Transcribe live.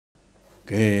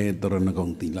Kẻ tôi nói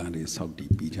con tì la để sau đi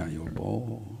bị chạy vô bó.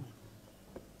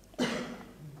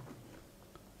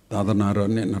 Ta đã nói rồi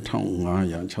nó thong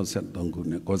ngã ya cho xét đồng cụ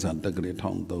này có sản tất cái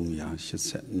thong đồng ya sẽ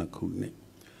xét nó cụ này.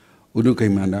 Udu cái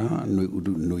mà đó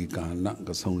nuôi cả lặng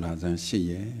cái sông là rằng xí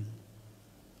ye.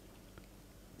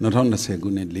 Nó thong nó sẽ cụ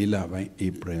này lý là vậy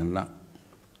April lặng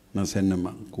nó sẽ nằm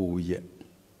ở cụ ye.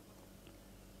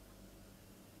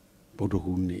 Bộ đồ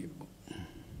hôn này.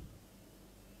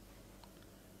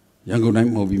 Yang kau naik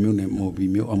mobil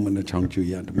miu orang mana cang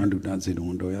cuya, teman tu dah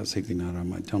sedang doya sekitar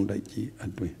ramai cang dah ji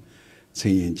adui,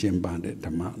 sehingga jembat dek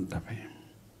Dhamma tapi,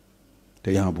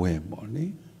 dia boleh boleh,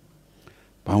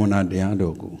 bawaan dia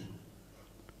doku,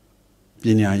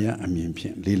 penyaya amin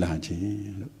pian lila je,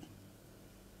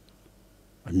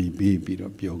 amin bi do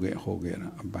pioge hoge ra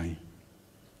abai,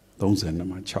 tongsen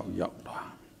nama cak yak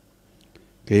doa,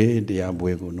 ke dia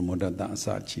boleh ko nomoda tak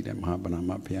sah ciri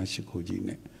mahapanama pihak sikuji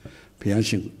ne, pihak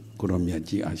sik Kurang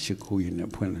ji asyik ini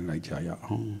pun lagi jaya.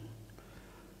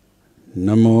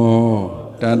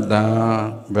 Namo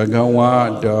Tassa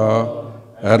Bhagavata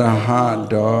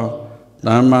Arahato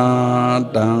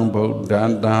Dhamma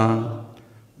Buddhata.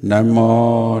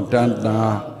 Namo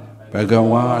Tassa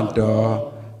Bhagavata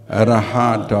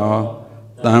Arahato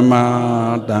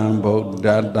Dhamma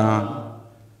Buddhata.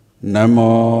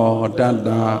 Namo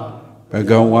Tassa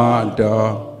Bhagavata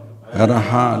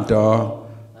Arahato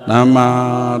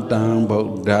Dhamma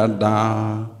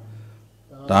Buddhata.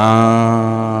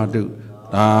 Tadu,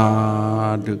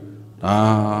 tadu,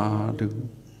 tadu.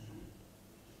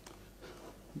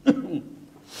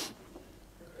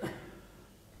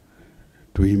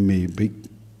 Tui me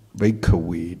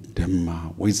bhikkhave Dhamma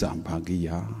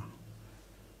Vaisabhagiya.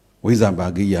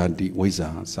 Vaisabhagiya di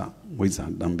Vaisa sa, Vaisa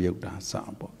Dhamma sa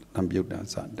bo, Dhamma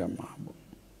sa Dhamma bo.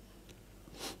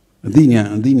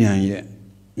 Adinya ye.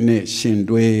 Ne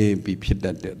shindwe biဖြစ်တ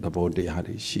တ်တဲ့သဘောတရား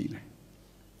တွေရှိတယ်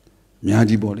။များ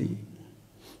ကြီးပေါ့လေ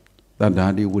။တတ္တာ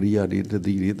တွေဝိရိယတွေတ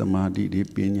တိတွေသမာဓိတွေ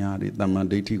ပညာတွေတမ္မာ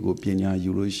ဒိဋ္ဌိကိုပညာ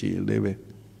ယူလို့ရှိရင်လည်းပဲ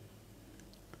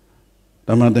ဓ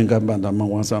မ္မသင်္ကပ္ပဓမ္မ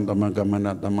ဝါစာဓမ္မကမ္မ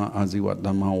နာဓမ္မအာဇီဝဓ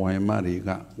မ္မဝါယမတွေက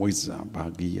ဝိဇ္ဇာဘာ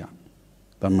ဂိယ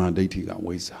တမ္မာဒိဋ္ဌိက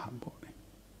ဝိဇ္ဇာပေါ့လေ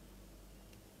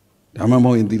။ဓမ္မမဟု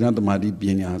တ်ရင်သီလသမာဓိပ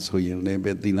ညာဆိုရင်လည်း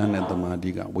ပဲသီလနဲ့သမာဓိ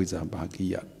ကဝိဇ္ဇာဘာဂိ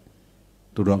ယ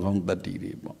သူတော်ကောင်းတတ္တိ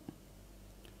တွေပေါ့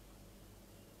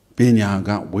ပညာက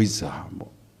ဝိဇ္ဇာ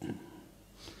ပေါ့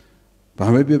ဘာ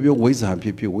ပဲပြောဝိဇ္ဇာဖြ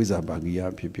စ်ဖြစ်ဝိဇ္ဇာဘာဂိယ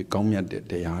ဖြစ်ဖြစ်ကောင်းမြတ်တဲ့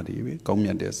တရားတွေပဲကောင်းမြ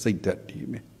တ်တဲ့စိတ်ဓာတ်တွေ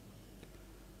ပဲ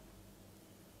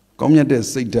ကောင်းမြတ်တဲ့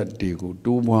စိတ်ဓာတ်တွေကို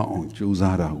တိုးပွားအောင်ကြိုး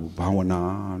စားတာကိုဘာဝနာ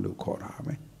လို့ခေါ်တာ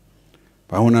ပဲ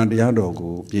ဘာဝနာတရားတော်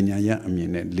ကိုပညာရအမြင်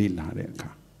နဲ့လေ့လာတဲ့အ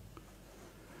ခါ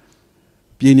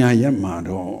ပညာရမှာ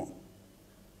တော့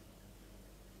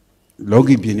လော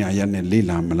ကီပညာရနဲ့လေ့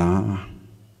လာမလား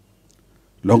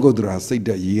လောကုတ္တရာစိတ်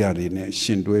ဓာတ်ရေးရတွေနဲ့ရှ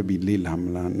င်တွဲပြီးလေ့လာမ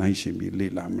လားနိုင်ရှင်ပြီး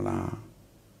လေ့လာမလား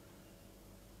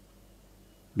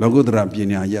လောကုတ္တရာပ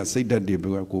ညာရစိတ်ဓာတ်တွေဘ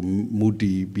က်ကကိုမူတ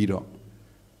ည်ပြီးတော့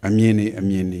အမြင်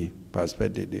နေ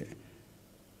perspective တွေ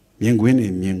မြင်ကွင်းနေ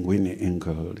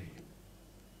angle တွေ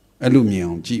အဲ့လိုမြင်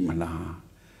အောင်ကြည့်မလား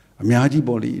အများကြီး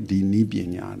ပေါ့လေဒီနည်းပ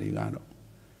ညာတွေကတော့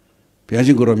ဘုရားရှ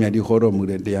င်ကိုရောမြတ်ဒီဟောတော်မူ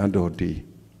တဲ့တရားတော်တွေ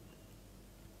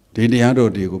ဒီတရား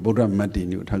တော်တွေကိုဗုဒ္ဓမတ္တိ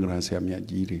ညုထက္ကရာဆရာမြတ်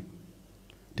ကြီးတွေ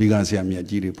ဒီကဆရာမြတ်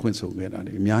ကြီးတွေဖွင့်ဆိုခဲ့တာ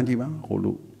တွေအများကြီးပါဟို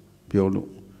လို့ပြောလို့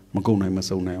မကုန်နိုင်မ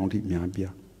စုံနိုင်အောင်ဒီအများပြ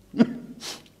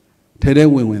ထဲ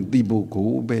ဝင်သိဖို့ကို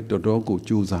ပဲတော်တော်ကို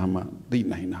ကြိုးစားမှသိ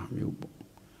နိုင်တာမျိုးပေါ့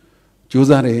ကြိုး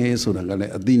စားတယ်ဆိုတာကလ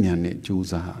ည်းအသိဉာဏ်နဲ့ကြိုး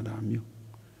စားရတာမျိုး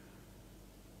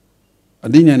အ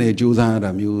သိဉာဏ်နဲ့ကြိုးစားရတာ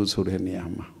မျိုးဆိုတဲ့နေရာ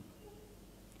မှာ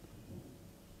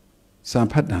စာ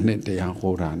ဖတ်တာနဲ့တရား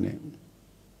ဟောတာနဲ့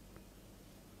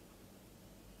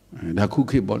ဒါခု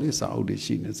ခေတ်ပေါ်လေစာအုပ်တွေ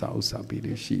ရှိနေစာအုပ်စာပေ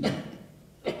တွေရှိနေ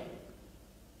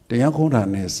တရားခေါ်တာ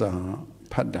နဲ့စာ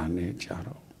ဖတ်တာနဲ့ကြ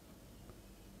တော့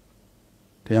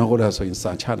တရားခေါ်တာဆိုရင်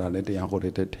စာချတာလည်းတရားခေါ်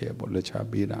တဲ့ထဲပေါ့လက်ချ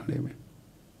ပေးတာလည်းပဲ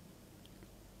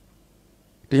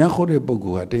တရားခေါ်တဲ့ပုဂ္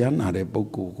ဂိုလ်ကတရားနာတဲ့ပုဂ္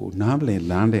ဂိုလ်ကိုနားမလည်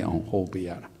လမ်းတဲ့အောင်ဟောပေး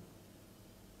ရတာ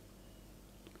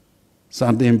စာ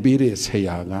သင်ပေးတဲ့ဆ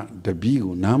ရာကတပည့်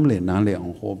ကိုနားမလည်အော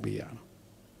င်ဟောပေးရတာ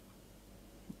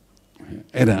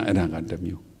အဲ့ဒါကတစ်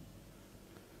မျိုး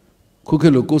ခုခေ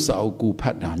တ်လိုကိုယ်စာအုပ်ကိုဖ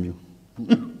တ်တာမျိုး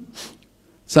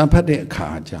စာဖတ်တဲ့အခါ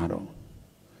ကျတော့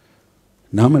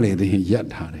နားမလည်သေးရင်ရပ်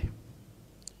ထားတယ်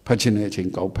ဖတ်ချင်တဲ့အချိန်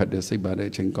ကောက်ဖတ်တယ်စိတ်ပါတဲ့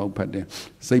အချိန်ကောက်ဖတ်တယ်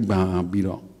စိတ်ပါပြီး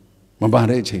တော့မပါ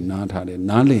တဲ့အချိန်နားထားတယ်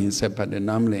နားလည်ရင်ဆက်ဖတ်တယ်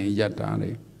နားမလည်ရင်ရပ်ထားတ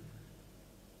ယ်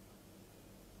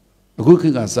အခုခေ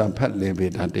တ်ကစာဖတ်လေပဲ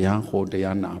ဒါတရားဟောတ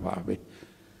ရားနာပါပဲ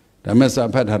ဒါမဲ့စာ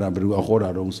ဖတ်ထားတာဘယ်သူဟောတာ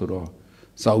တုံးဆိုတော့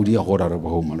စာအုပ်ကြီးဟောတာတော့မ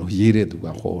ဟုတ်မလို့ရေးတဲ့သူက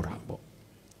ဟောတာပေါ့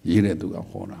ရေးတဲ့သူက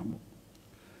ဟောတာပေါ့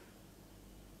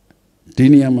ဒီ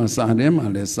နေရာမှာစာထဲမှာ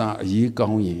လည်းစာအရေးကော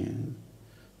င်းရင်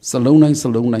စလုံးတိုင်းစ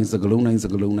လုံးတိုင်းစကလုံးတိုင်းစ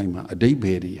ကလုံးတိုင်းမှာအဓိပ္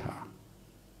ပာယ်တွေဟာ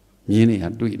မြင်နေရ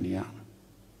တွေ့နေရ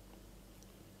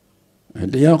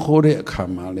တရားခေါ်တဲ့အခါ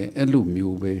မှာလည်းအဲ့လို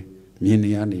မျိုးပဲမြင်နေ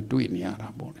ရနေတွေ့နေရတာ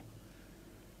ပေါ့လေ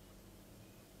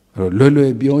အဲ့တော့လွ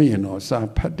ယ်ပြောရင်တော့စာ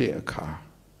ဖတ်တဲ့အခါ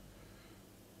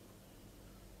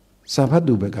စာဖတ်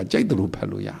သူဘက်ကကြိုက်တယ်လို့ဖတ်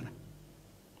လို့ရတယ်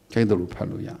ကြိုက်တယ်လို့ဖတ်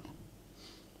လို့ရ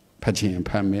ဖတ်ခြင်းဖ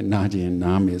တ်မယ်နားခြင်း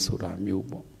နားမယ်ဆိုတာမျိုး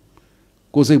ပေါ့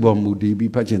ကိုယ်စိတ်ပေါ်မူတည်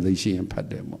ပြီးဖတ်ခြင်းသိရှိရင်ဖတ်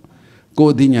တယ်ပေါ့ကို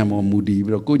ယ်အသိဉာဏ်ပေါ်မူတည်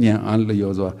ပြီးတော့ကိုယ်ဉာဏ်အား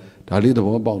လျော်စွာဒါလေးသ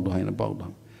ဘောပေါက်သွားရင်ပေါက်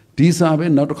သွားဒီစာပဲ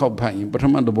နောက်တစ်ခေါက်ဖတ်ရင်ပထ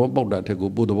မသဘောပေါက်တာတဲ့ကို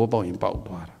ပို့သဘောပေါက်ရင်ပေါက်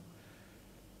သွားတာ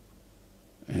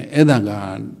အဲ့ဒါက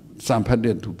စာဖတ်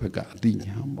တဲ့သူဘက်ကအသိ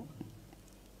ဉာဏ်ပေါ့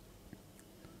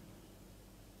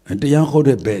တရားဟော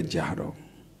တဲ့ဘက်ကြတော့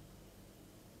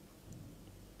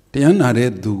တရားနာ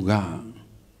တဲ့သူက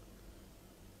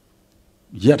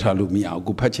ရက်ထားလို့မရဘူး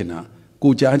ကိုဖတ်ချင်တာ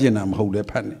ကိုကြားချင်တာမဟုတ်လဲ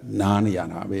ဖတ်နားနေရ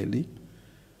တာပဲလေ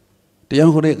တရား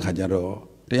ဟောတဲ့အခါကျတော့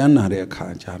တရားနာတဲ့အခါ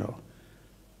ကျတော့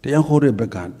တရားဟောတဲ့ဘ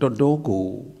က်ကတော်တော်ကို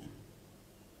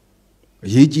အ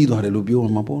ရေးကြီးသွားတယ်လို့ပြော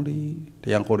မှာပေါ့လေတ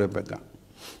ရားဟောတဲ့ဘက်က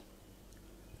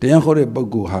တရားဟောတဲ့ပုဂ္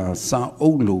ဂိုလ်ဟာစာအု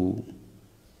ပ်လို့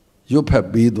ရွတ်ဖတ်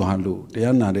ပေးသွားလို့တ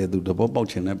ရားနာတဲ့သူသဘောပေါက်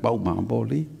ချင်တဲ့ပေါက်မှာပေါ့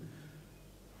လေ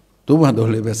တို့ဘာတော့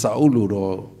လည်းပဲစာအုပ်လို့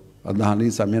တော့အသာ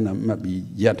လေးစာမျက်နှာမှတ်ပြီး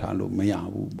ရက်ထားလို့မရ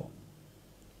ဘူးပေါ့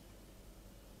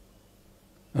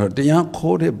အဲ့တော့တရား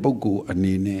ခေါ်တဲ့ပုဂ္ဂိုလ်အ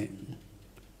နေနဲ့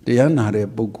တရားနာတဲ့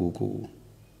ပုဂ္ဂိုလ်ကို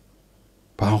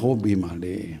ဘာဟောပေးမှာ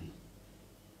လဲ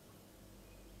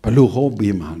ဘလို့ဟော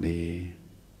ပေးမှာလဲ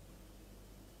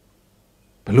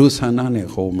ဘလို့ဆန္ဒနဲ့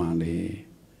ဟောမှာလဲ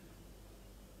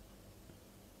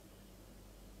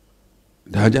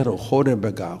ဒါကြတော့ဟောတဲ့ဘ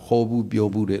က်ကဟောဘူးပြော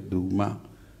ဘူးတဲ့သူမှ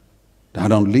ဒါ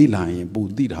တော့လေးလာရင်ပူ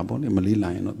သိတာပေါ့လေမလေးလာ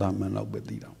ရင်တော့တာမန်လောက်ပဲ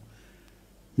သိတာ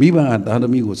မိဘကသားသ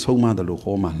မီးကိုဆုံးမတယ်လို့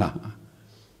ဟောမှာလား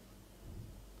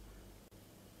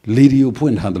လီဒီယိုဖွ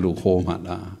င့်ထားတယ်လို့ဟောမှာ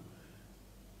လား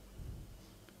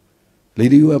လီ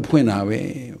ဒီယိုကဖွင့်တာပဲ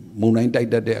မုန်တိုင်းတိုက်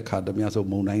တတ်တဲ့အခါတမဆို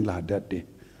မုန်တိုင်းလာတတ်တယ်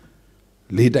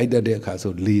လေတိုက်တတ်တဲ့အခါ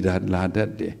ဆိုလေလာတ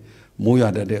တ်တယ်မိုးရွာ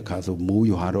တတ်တဲ့အခါဆိုမိုး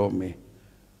ရွာတော့မယ်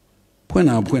ဖွင့်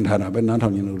ထားတာပဲနားထော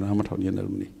င်ခြင်းလို့နားမထောင်ခြင်း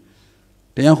လို့နေ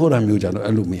တရားဟောတာမျိုးကြတော့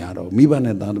အဲ့လိုမရတော့မိဘ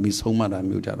နဲ့သားသမီးဆုံးမတာ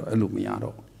မျိုးကြတော့အဲ့လိုမရ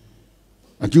တော့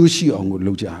အကျိုးရှိအောင်ကို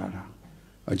လုပ်ကြရတာ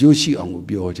အကျိုးရှိအောင်ကို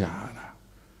ပြောကြရတာ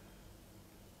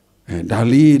ဒါ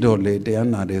လေးတော့လေတရား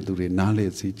နာတဲ့သူတွေနားလေ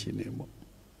သိခြင်းနေပေါ့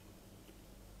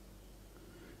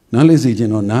နားလေသိခြ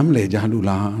င်းတော့နားမလဲကြလို့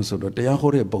လားဆိုတော့တရားဟော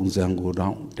တဲ့ပုံစံကို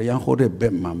တော့တရားဟောတဲ့ဘ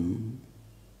က်မှာ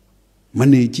မ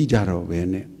နေကြည့်ကြတော့ပဲ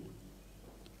နဲ့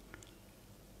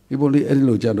ဒီလိုလေအဲ့ဒီ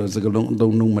လိုကြတော့စကလုံးအ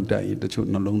သုံးနှုံးမတက်ရင်တချို့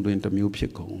နှလုံးသွင်းတစ်မျိုးဖြ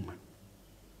စ်ကုန်မှာ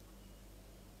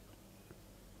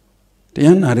တ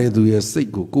ရားနာတဲ့သူရဲ့စိတ်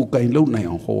ကိုကိုယ်ကင်လုံနိုင်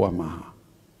အောင်ဟောရမှာ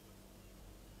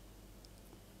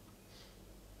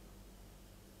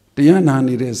တရားနာ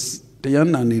နေတဲ့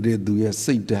သူရဲ့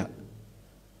စိတ်ဓာတ်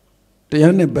တ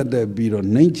ရားနဲ့ပတ်သက်ပြီးတော့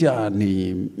နှိမ့်ချနေ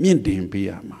မြင့်တင်ပေး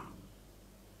ရမှာ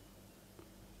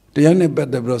တရားနဲ့ပတ်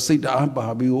သက်ပြီးတော့စိတ်အားပါ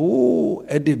ပြီး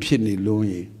အဲ့ဒီဖြစ်နေလို့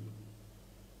ရင်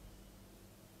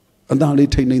အသား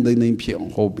လေးထိမ့်သိမ့်ဖြစ်အော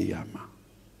င်ဟောပေးရမှာ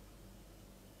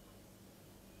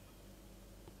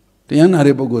တရားနာ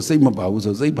တဲ့ပုဂ္ဂိုလ်စိတ်မပါဘူး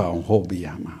ဆိုစိတ်ပါအောင်ဟောပေးရ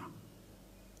မှာ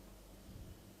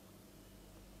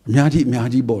အများ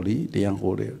ကြီးပေါ့လေတရား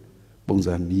ဟောတဲ့ပုံ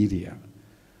စံနည်းတွေ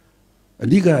အ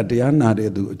ဓိကတရားနာတဲ့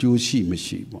သူအကျိုးရှိမ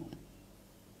ရှိပေါ့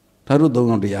ဒါတို့သုံး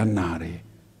ယောက်တရားနာတယ်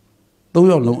သုံး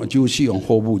ယောက်လုံးအကျိုးရှိအောင်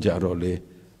ဟောဖို့ကြတော့လေ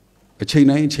အချိန်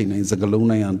တိုင်းစကလုံး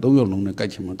တိုင်းသုံးယောက်လုံးနဲ့ကြို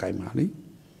က်ချင်မှကြိုက်ပါလေ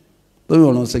သုံး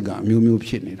ယောက်လုံးစိတ်ကအမျိုးမျိုး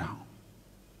ဖြစ်နေတာ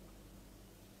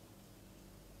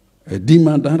ဒီ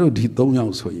မှာဒါတို့ဒီသုံးယော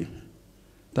က်ဆိုရင်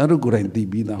ဒါတို့ကိုယ်တိုင်သိ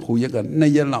ပြီးသားဟိုရက်က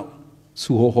2ရက်လောက်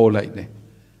စူဟောလိုက်တယ်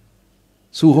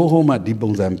စူဟောမှဒီ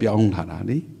ပုံစံပြောင်းလာတာ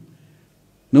လေ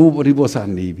နိုးပရိဘောဆာ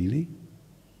နေပြီလေ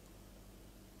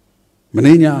မ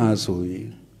င်းညာဆိုရင်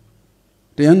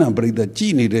တရားနာပရိသတ်ကြ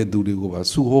ည်နေတဲ့သူတွေကိုပါ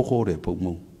စူဟောတယ်ပုံ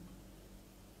မုံ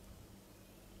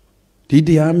ဒီတ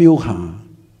ရားမျိုးဟာ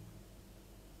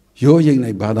ရောရိမ့်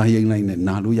လိုက်ဘာသာရိမ့်လိုက်နဲ့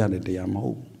နာလို့ရတဲ့တရားမ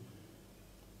ဟုတ်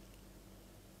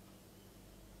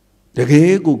တက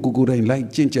ယ်ကိုယ်တိုင်လိုက်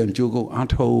ကြင်ကြံကြိုးကုပ်အား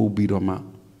ထုတ်ပြီးတော့မှ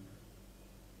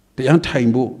တရားထိုင်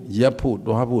ဖို့ရပ်ဖို့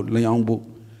တွားဖို့လျောင်းဖို့ဣ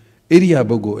ရိယာ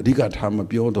ပုဂ္ဂိုလ်အဓိကထားမ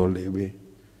ပြောတော့လေပဲ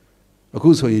အခု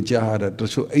ဆိုရင်ကြားရတာတ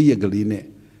ချို့အဲ့ရကလေးနဲ့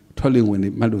ထွက်လင်းဝင်နေ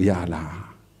မှတ်လို့ရလား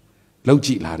လောက်ကြ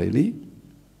ည့်လာတယ်လေ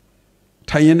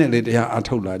ထိုင်ရင်းနဲ့လေတရားအား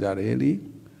ထုတ်လာကြတယ်လေ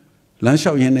လမ်း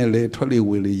လျှောက်ရင်းနဲ့လေထွက်လေဝ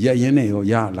င်လေရက်ရင်းနဲ့ရော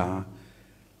ရလား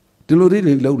ဒီလိုလေး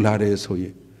လှုပ်လာတယ်ဆိုရ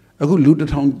င်အခုလူ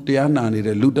1000တရားနာနေတ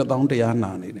ယ်လူ1000တရား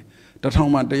နာနေတယ်1000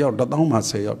မှာ1ယောက်1000မှာ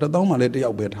10ယောက်1000မှာလည်း1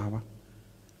ယောက်ပဲထားပါ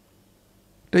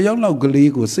te young loud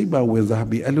glee sit by with a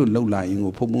be a little low lying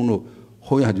or pomono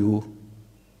hoyaju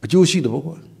a Joshi the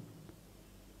boy.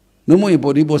 No more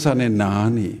body bosan and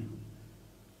nani.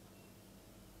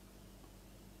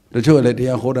 The show let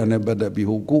the hold and better be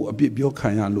who go a bit your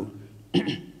kind look.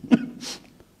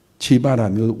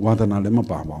 Chibara knew what an alema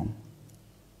baba.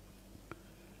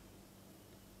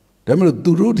 Demel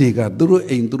duru diga, duru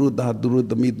ain duru da duru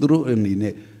the meat duru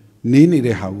and Nini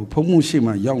de how,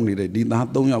 Pomushima young lady did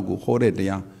not don't go hold it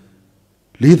there.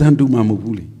 Lead and do mamma.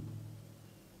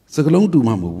 Sagalong do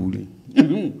mamma.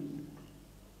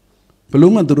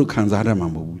 Paloma duru Kanzara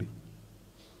mamma.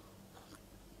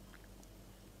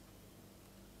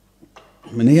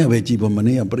 Manea vegibo,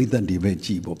 manea breather di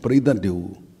vegibo, breather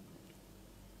do.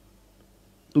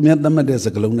 To me, the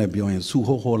Madesa Galona beyond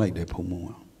Suho like the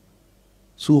Pomoa.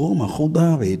 Suho, my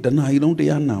Hodave, then I don't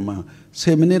Dianama,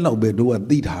 Seminela bedo at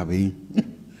the Have.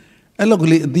 I look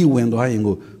late the when I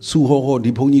go, Suho,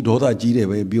 the pony daughter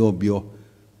Gide, Bio, a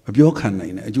Bio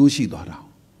canine, a Joshi daughter.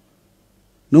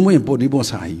 No more important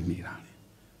Sai.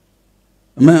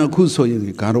 Man could so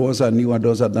in Carosa, New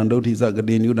Adosa, Dandotisa,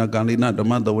 Gadinuna, Galina, the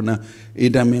mother one,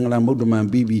 Ada Mingla,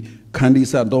 Moduman, Bibi,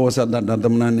 Candisa, Dosa,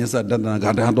 Dandanesa,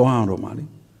 Danagada, Romani.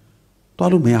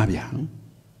 Don't do me abia.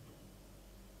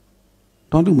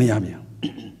 Don't do me abia.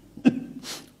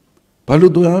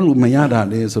 Paluduan, Mayada,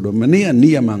 there's sort of many and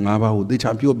near Mangava who did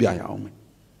have your Biaome.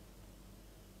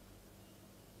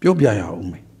 Your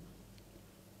Biaome.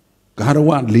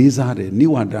 Garawan, Lisa,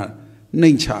 New Ada,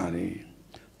 Nature.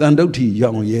 Dandoti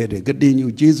young yet,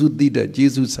 continue Jesus did that,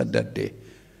 Jesus said that day.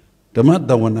 The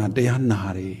mother one at the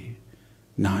Anare,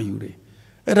 Nayure.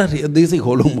 Era this is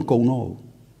Holom Kono.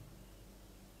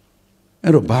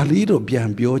 Ero Balido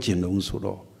Bian Biochin on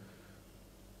Suro.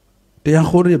 They are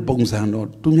horrid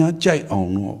bonsano, to me jai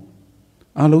on no.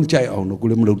 Along jai on no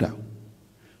Gulumuda.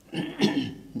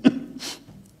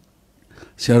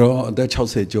 Sero, that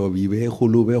house said Jovi,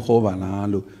 Hulu,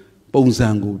 Hovana,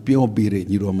 Bonsango, Pio Bire,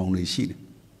 Niromon sheet.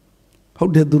 How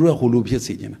did the Hulu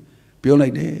Piasin? Pio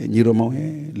like the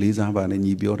Niromo, Lisa Van and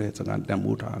Yibiore, and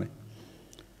Damutare.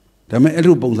 The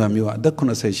Meru Bonsamio, that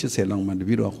conversation said along my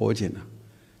video of Hojena.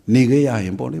 Nigea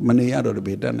in Boli, Manea or the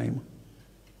better name.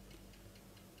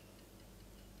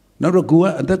 Now,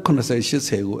 Gua, that conversation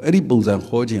said, Eddie Bonsan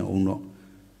Hojin Uno.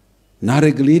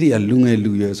 Naregalidia Lunga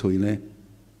Luya so in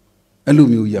a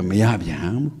Lumia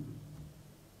Meabiam.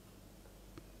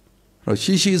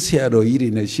 Shishi said or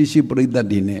eating a shishi bread that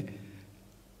dinner.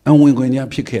 And we're going to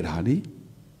pick it, Hardy.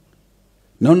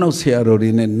 No, Sierra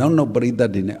in it, no, breed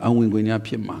that in it, and we're going to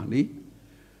pick Mali.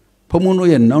 Pomono,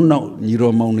 no,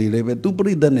 Niromoni, level, to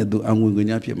breed than it, and we're going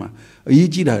to pick Ma. A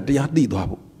Yijida, they had the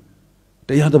double.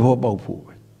 They had the Bobo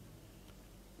pool.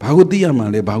 Pagodia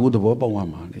Male, Bago the Bobo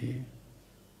Male.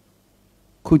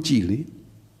 Kuchili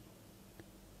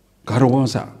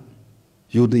Karawansa,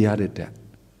 you the other that.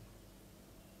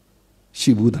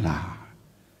 Shibudala.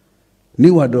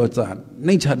 New daughter,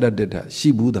 nature that did her,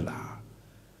 she budala.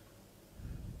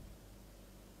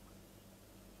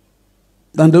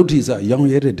 Dandotis are young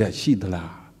yet that she the la.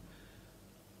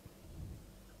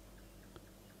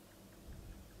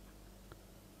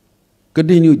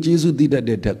 Continue, Jesus did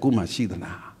that Kuma she the la.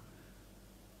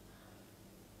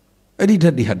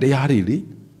 Edited the Hadayari.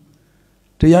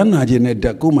 Tayana Janet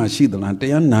da Kuma she the la,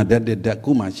 Tayana that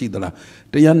Kuma she the la,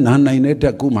 Tayana Nine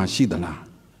that Kuma she the la.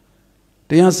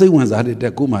 They are saying ones at the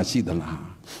Kuma see the la.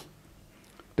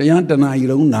 They aren't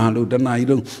Nailo, Nalo,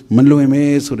 Nailo,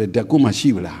 Malueme, so the Dakuma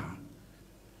Shivla.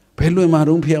 Pelu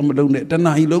Marum Piamalone,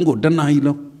 Danailongo,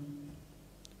 Danailo.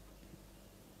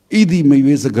 Idi may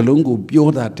use a galongo,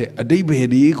 pure that a day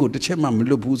behead go to Chema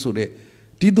Melopuso de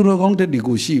Tiduro de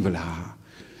Go Shivla.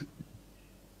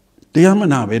 They are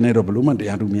Mana Venero Bluma de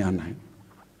Arumiana.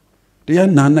 They are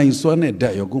Nana in Swane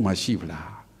Dayoguma Shivla.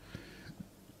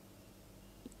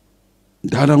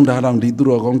 Daram, the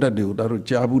Durogonda do, Daru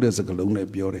Chabu as a Galone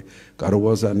Biore,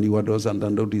 Karawas and Niwados and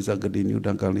Dandotisa Gadinu,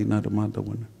 Dankalina, the mother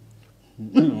one.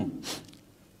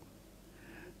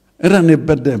 Ran a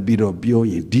better bit of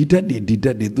Bioy, did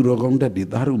the Durogonda, the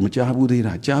Daru Machabu, the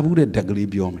Chabu, the Dagli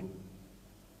Biome.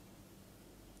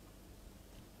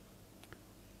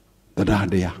 The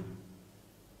Dadia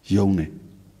Yone.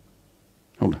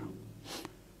 Hold on.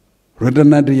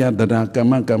 Redanadia, Dada,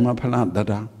 Kama Pala,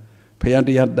 Dada.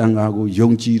 Payadiat Dangago,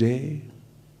 young Chire.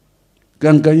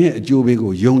 Gankanye,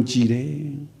 Jobego, young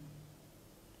Chire.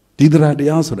 Didra de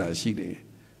Ansura, she de.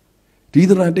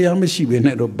 Didra de Amashi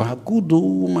Veneto,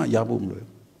 Bakudo, my Yabum.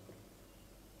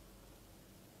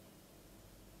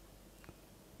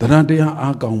 Tarandia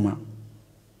Agama.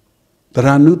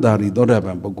 Taranu Dari,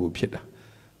 Doraban Bogo Pieta.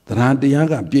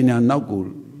 Tarandiaga, Pina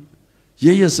Nagul.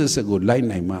 yes go light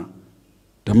naima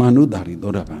Dhamanu dari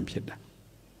Dora Pampita.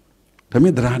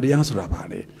 Tamidra de Ansura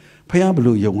Valley,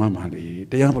 Payablu Yomamali,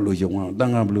 Diablo Yoma,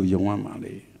 Dangablu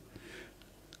Yomamali,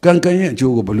 Gankaya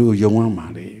Jogo Blue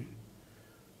Yomamali,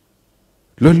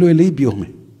 Lulu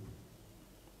Libiomi.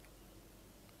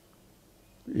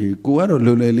 Guado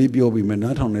Lulu Libio, we may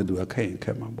not only do a cane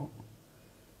camabo.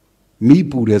 Me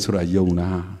Buddhesra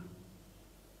Yona.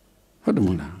 What the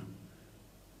Muna?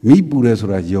 Me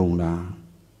Buddhesra Yona.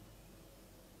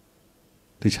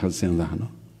 This has seen that, no?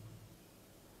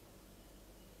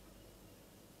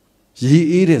 Ye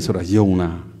eat it, sort of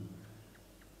Yona.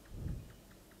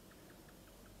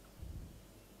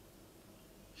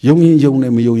 Young in young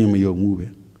name, you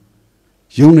move.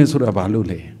 Young is sort of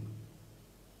Balule.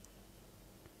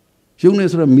 Young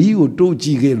is sort of me who do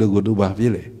jiggle go to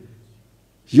Bavile.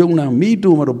 Young now me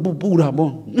to my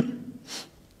Budabo.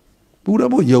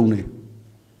 Budabo Yone.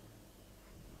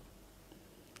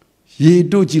 Ye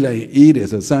do Gila eat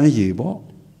as a sign ye bo.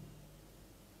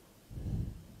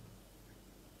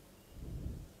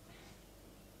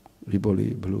 People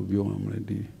blue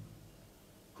Yom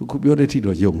who could be already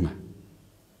to young.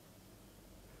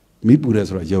 Me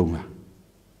Buddhas are young.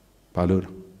 Palur.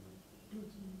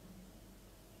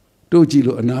 Do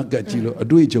Gilo and not get Gilo, a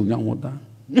do it young water.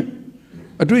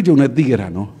 A do it young at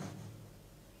Digerano.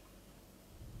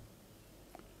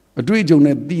 A do it young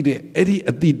at Dide, Eddie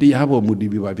at the Diabo Mudi,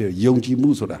 young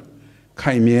Musora,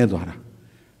 Kaimedora.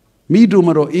 Me do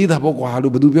Maro either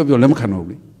Boqualu, but do your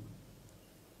lemcanobi.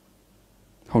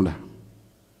 Hold on.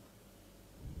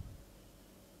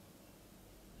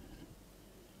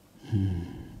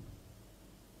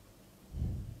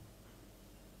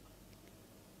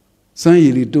 San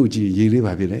Yili Doji, Yili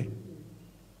Babile.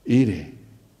 Ede.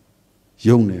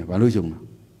 Yone, Balujona.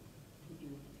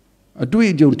 A do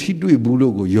it young Tidui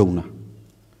Bulogo Yona.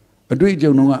 A do it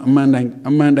young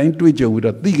Amanda in Twitcher with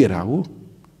a Tigerao,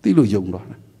 Tilo Yonga.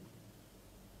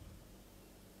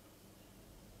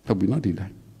 Have we not did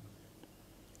that?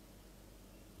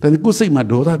 Then go say my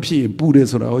daughter, she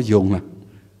Buddhas or our young.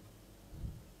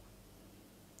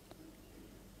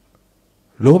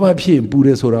 Loba P and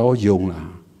Buddhas or our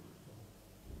young.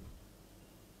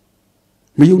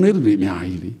 May you never be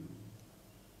me.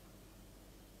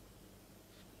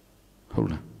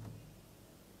 Hold on.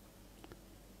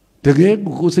 The gay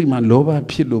go say my loba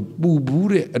pillow, boo boo,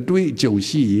 a dway joe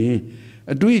she,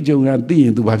 a dway joe and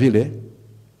thing to Bavile.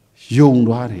 Young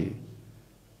Wari.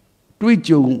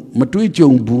 Twitchung,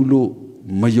 Matwitchung Bulu,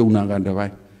 Mayona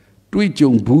Gandavai.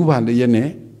 Twitchung Buva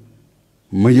Lene,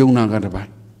 Mayona Gandavai.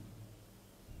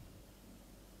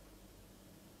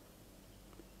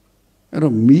 I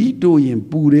don't me doing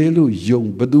Burelu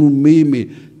young, but do me,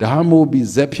 Dhamma be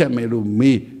Zepia Melo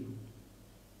me.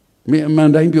 Me a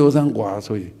man dying Bios and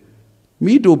Guasway.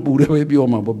 Me do Burewe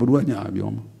Bioma, but Buruania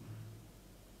Bioma.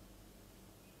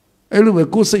 I will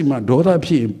go say my daughter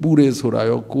P. Bures or I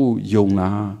go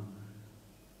young.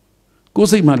 Go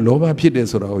say my loba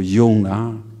Pides or our young.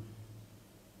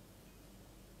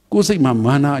 Go say my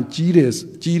mana,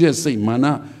 Gires say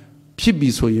mana,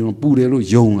 Pibis for you, Burelo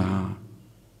young.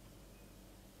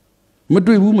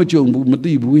 Madri Wuma Jong,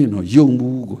 Madi Buin or young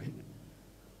Bugo.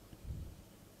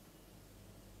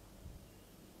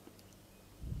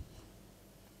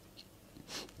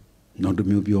 Not the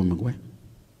milk beyond my way.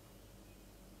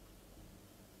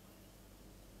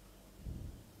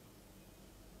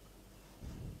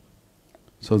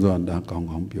 So that I can't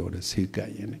compare the sick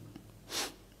guy in it.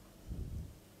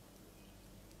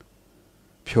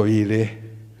 Pure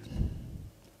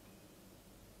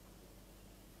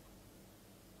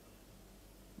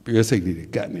basically, the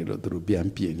cat need to be a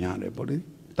piano body.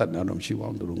 That none of she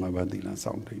want to do my bandina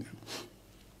something.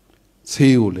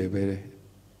 See you live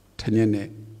 10 years,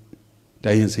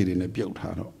 dying city in a built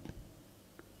haro.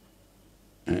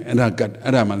 And I got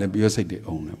Adamale Biosity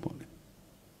owner body.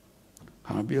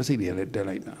 How Biosity let the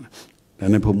light down.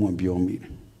 Then I put one beyond me.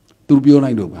 To be on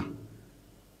I do.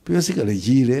 Basically,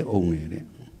 Gire only.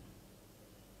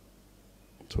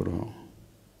 So,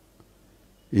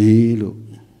 look.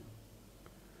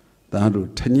 That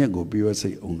would 10 years ago,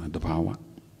 Biosity owner the power.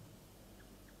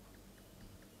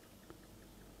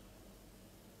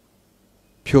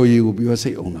 Pure you will be a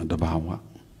say owner the power.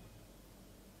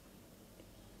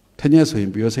 10 years ago,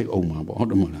 be a say owner, but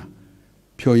the mona.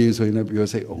 Pure years ago, be a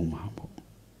say owner.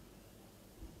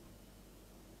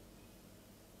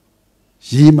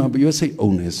 Ye ma be a say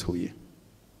owners who ye.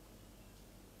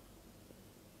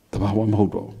 The power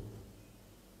hold on.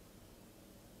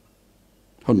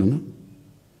 Hold on.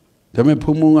 Tame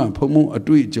Pomo, a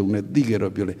tweet on a digger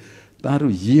of your that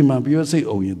ye ma be a say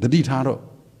oh ye, the ditaro.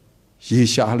 Ye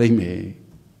shall me.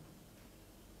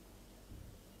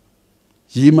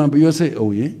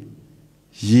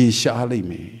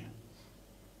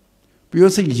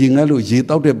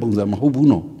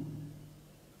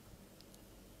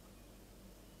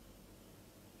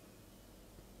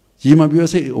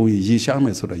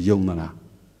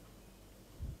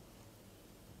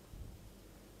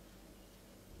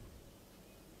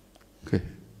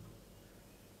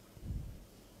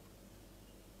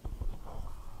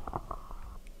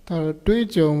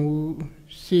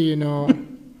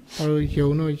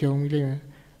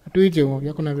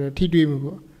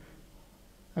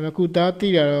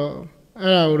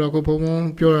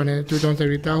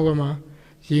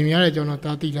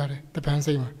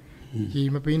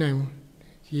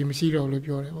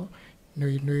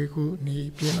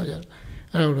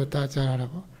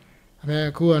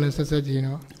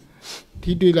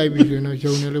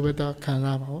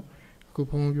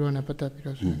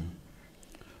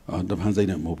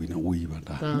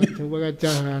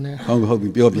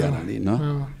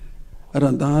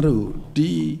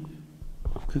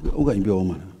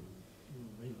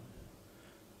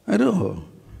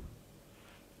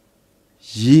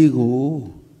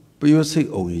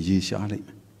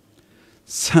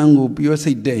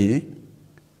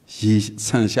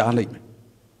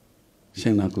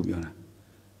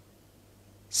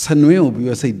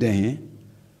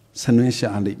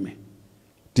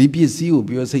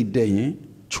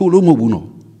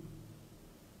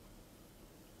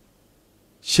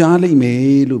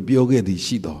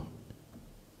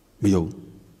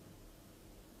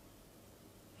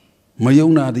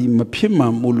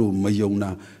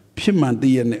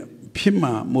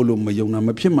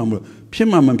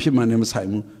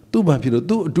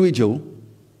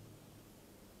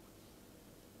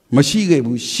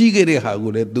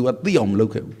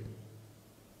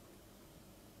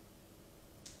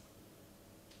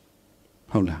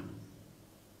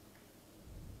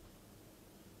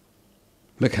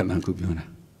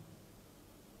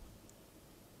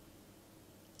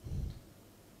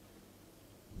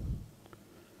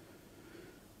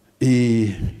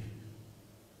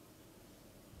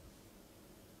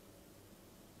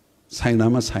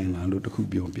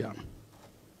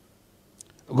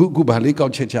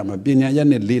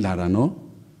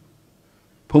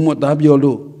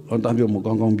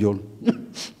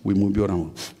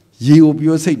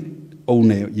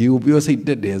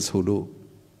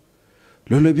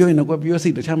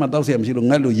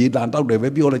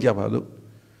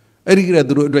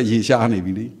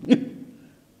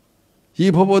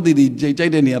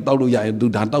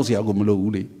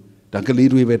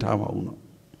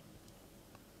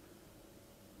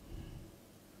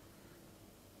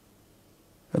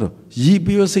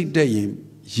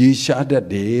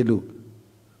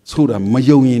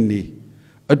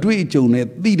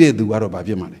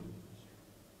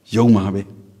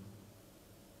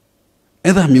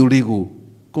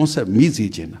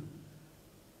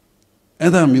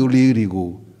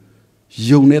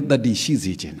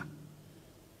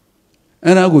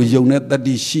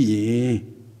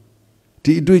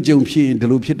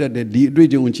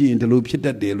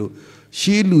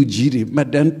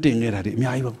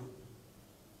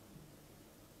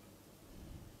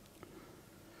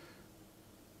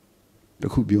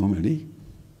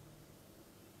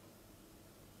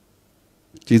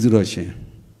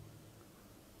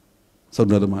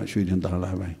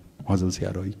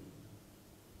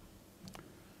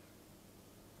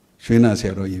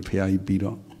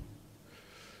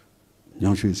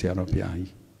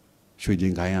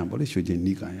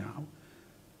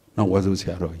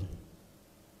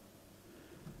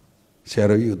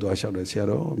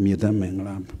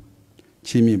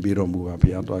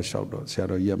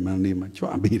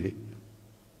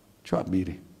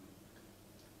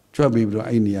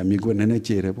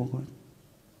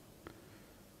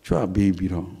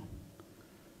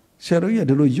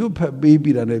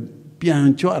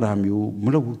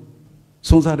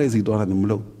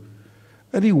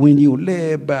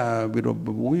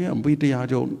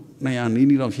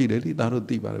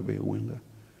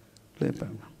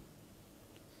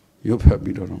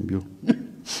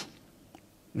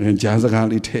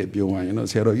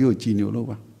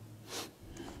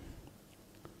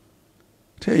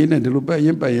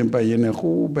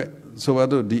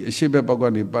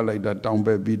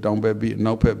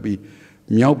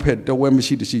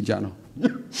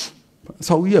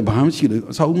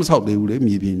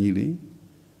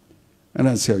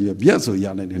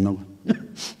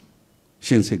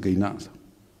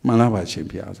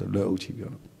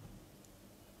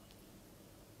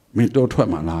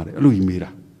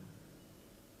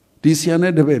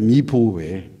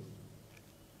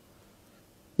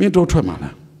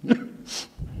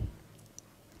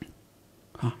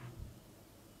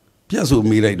 ပြတ်ဆို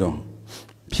မိလိုက်တော့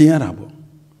ဖြင်းရတာပေါ့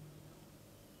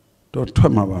တော့ထွ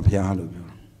က်မှာပါဖျားလို့ပြော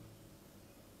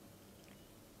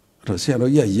အဲ့တော့ဆရာ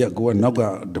တော်ကြီးရက်ကိုကနောက်က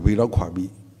တပေတော့ခွာ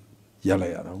ပြီးရက်လို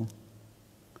က်ရတော့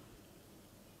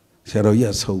ဆရာတော်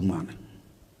ကြီးဆုံးမှတယ်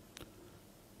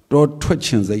တော့ထွက်ချ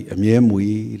င်စိတ်အမြဲမွေ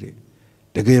တဲ့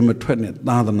တကယ်မထွက်နဲ့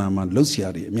သာသနာမှာလှုပ်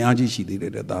ရှားတယ်အများကြီးရှိသေးတ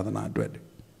ယ်သာသနာအတွက်တယ်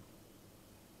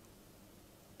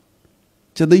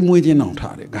စက်သိမ်းမွေးခြင်းအောင်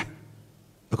ထားတယ်ကဲ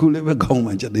အခုလည်းပဲကောင်း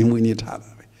မှစက်သိမ်းမွေးခြင်းထားတာ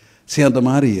ပဲဆရာသ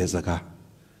မားတွေရဲ့စကား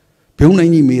ဘုံနို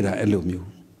င်ကြီးမေးတာအဲ့လိုမျိုး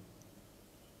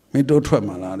မင်းတို့ထွက်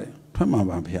မှာလားတဲ့ထွက်မှာ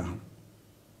ပါဗျာ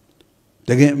တ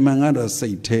ကယ်အမှန်ကတော့စိ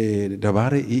တ်ထဲတဘာ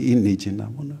တဲ့အေးအေးနေချင်တာ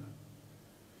မဟုတ်လား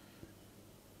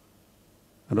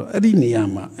အဲ့တော့အဲ့ဒီနေရာ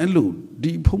မှာအဲ့လို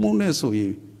ဒီဖုံဖုံနဲ့ဆိုရ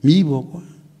င်မီးပေါ့ကွာ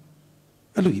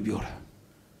အဲ့လိုကြီးပြောတာ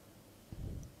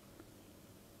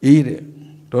အေးတဲ့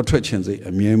တော့ထွက်ချင်စိတ်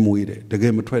အမြဲမွေးတယ်တက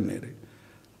ယ်မထွက်နဲ့တဲ့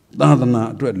သာသနာ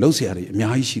အတွက်လှုပ်ရှားတွေအ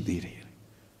များကြီးရှိသေးတယ်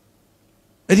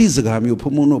အဲ့ဒီစကားမျိုး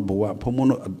ဖုံဖုံတို့ဘဝဖုံဖုံ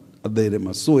တို့အသေးတွေ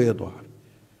မှာစိုးရသွားတယ်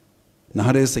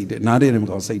နားတဲ့စိတ်တဲ့နားတဲ့မ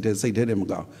ကောင်းစိတ်တဲ့မ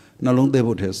ကောင်းနှလုံးသေး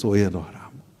ဖို့ထဲစိုးရသွားတာ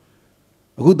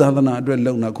အခုသာသနာအတွက်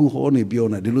လုံတာအခုဟောနေပြော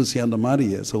နေဒီလိုဆရာသမားတွေ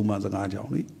ရဲ့အဆုံးအမစကားကြော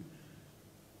င့်လေ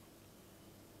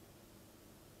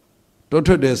တော့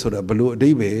ထွက်တယ်ဆိုတာဘလို့အတိ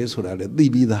တ်ပဲဆိုတာလေသိ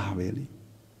ပြီးသားပဲလေ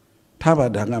ထားပါ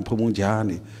ဒါကဖုံဖုံကြား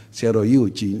နေဆရာတော်ကြီးကို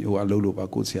ကြည်ဟိုအလုပ်လို့ပါ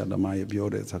ကိုဆရာသမားရဲ့ပြော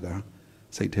တဲ့စကား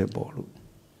စိတ်ထဲပေါ်လို့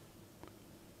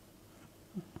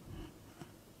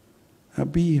အ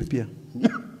ပီးပြန်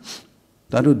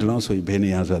ဒါတို့ဒီလောက်ဆိုရင်ဘယ်နေ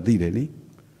ရာဆိုတာသိတယ်လေ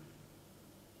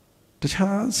တ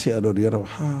ခြားဆရာတော်တွေကတော့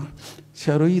ဟာဆ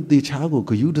ရာတော်ကြီးတေချာကို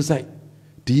ဂယုတစိုက်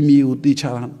ဒီမြေကိုတေ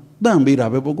ချာတန့်ပေးတာ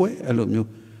ပဲပေါ့ကွယ်အဲ့လိုမျိုး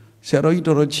ဆရာတော်ကြီး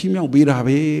တော်တော်ချီးမြှောက်ပေးတာ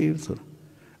ပဲဆိုတာ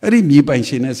အဲ့ဒီမြေပိုင်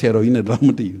ရှင်နဲ့ဆရာတော်ကြီးနဲ့တော့မ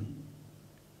တည်ဘူး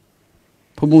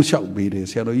ဖုံဖုံလျှောက်ပေးတယ်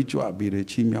ဆရာတော်ကြီးကြွပေးတယ်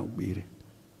ချီးမြှောက်ပေးတယ်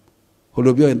ဟို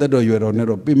လိုပြောရင်တက်တော်ရွယ်တော်နဲ့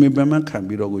တော့ပင်ပန်းပန်းခံ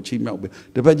ပြီးတော့ကိုချီးမြှောက်ပေး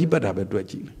တပတ်ကြီးပတ်တာပဲတွေ့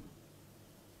ကြည့်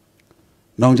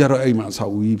နောင်ကြတော့အဲ့မှာအဆော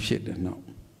က်အဦကြီးဖြစ်တယ်နောက်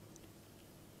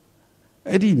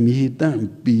အဲ့ဒီမြေတန့်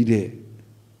ပြီးတဲ့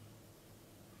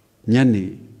ညနေ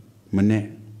မနေ့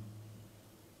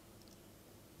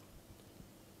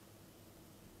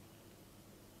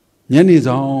ညနေ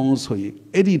ဆောင်ဆိုရင်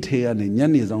အဲ့ဒီထဲကနေည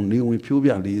နေဆောင်နေဝင်ဖြိုး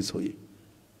ပြလေးဆိုရင်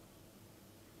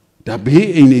ဒါဘေး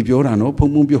အိမ်နေပြောတာနော်ဖုံ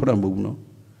ဖုံပြောတာမဟုတ်ဘူးနော်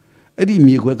အဲ့ဒီ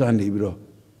မြေခွက်ကနေပြီးတော့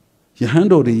ယဟန်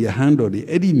တော်တွေ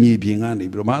အဲ့ဒီမြေပြင်ကနေ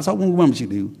ပြီးတော့မအဆောက်အဦမှမရှိ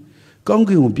သေးဘူးကောင်းက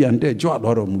င်ကိုပြန်တက်ကြွ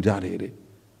သွားတော်မူကြတယ်တဲ့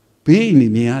ဘေးအိမ်နေ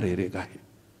မြင်ရတယ်တဲ့ကဲ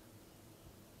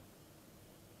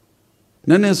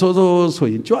နည်းနည်းစိုးဆို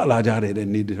ရင်ကြွလာကြတယ်တဲ့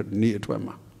နေအထွက်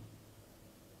မှာ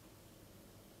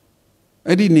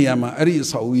အဲ့ဒီနေရာမှာအဲ့ဒီအ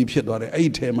ဆောက်အဦကြီးဖြစ်သွားတယ်အဲ့ဒီ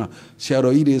ထဲမှာဆရာ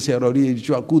တော်ကြီးတွေ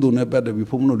ကြွကုသိုလ်နဲ့ပတ်သက်ပြီး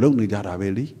ဘုန်းဘုန်းတို့လုပ်နေကြတာပဲ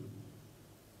လေ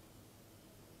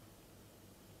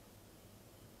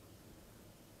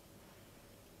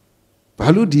ဘာ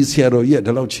လို့ဒီဆရာတော်ကြီးက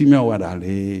ဒီလောက်ချီးမြှောက်ရတာ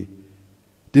လဲ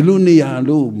ဒီလိုနေရာ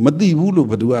လို့မသိဘူးလို့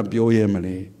ဘယ်သူကပြောရဲမ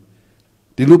လဲ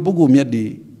ဒီလိုပုဂ္ဂိုလ်မြတ်တွေ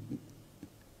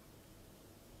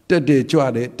တက်တယ်ကြွ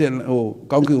တယ်တက်ဟို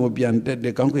ကောင်းကင်ကိုပြန်တက်တ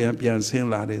ယ်ကောင်းကင်ကပြန်ဆင်း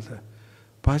လာတယ်ဆိုတာ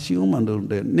ဘာရှိအောင်မှတော့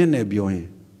နဲ့နဲ့ပြောရင်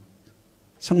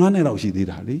15နှစ်လောက်ရှိသေး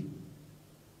တာလေ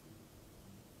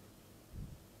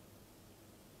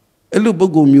အဲ့လိုပု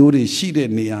ဂ္ဂိုလ်မျိုးတွေရှိတဲ့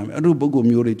နေရာအဲ့လိုပုဂ္ဂိုလ်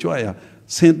မျိုးတွေကြွရ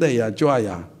ဆင်းသက်ရကြွ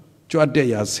တက်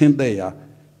ရဆင်းသက်ရ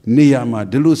နေရာမှာ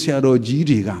ဒီလိုဆရာတော်ကြီး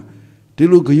တွေကဒီ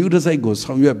လိုဂယုတစိုက်ကို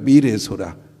ဆောင်ရွက်ပေးတယ်ဆိုတာ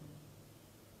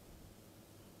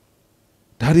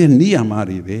ဒါတွေနိယာမ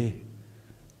တွေပဲ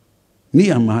နိ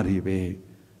ယာမတွေပဲ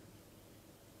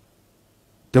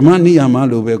ဓမ္မနိယာမ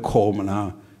လို့ပဲခေါ်မလား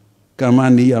ကမ္မ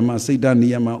နိယာမစိတ်တနိ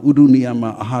ယာမဥဒုနိယာမ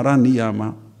အာဟာရနိယာမ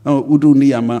ဥဒုနိ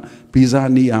ယာမဗီဇာ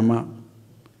နိယာမ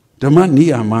ဓမ္မနိ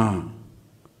ယာမ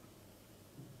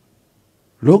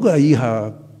လောကကြီးဟာ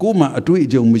ကိုယ်မှအတွေ့အ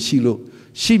ကြုံမရှိလို့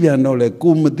ရှိပြန်တော့လေ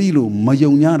ကိုမသိလို့မ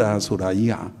ယုံညတာဆိုတာ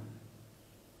ကြီးဟာ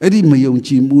အဲ့ဒီမယုံ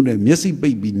ကြည်မှုနဲ့မျက်စိပိ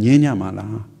တ်ပြီးငြင်းညမှာ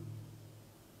လား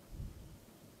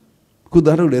ခု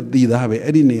သားတို့လည်းသိသားပဲ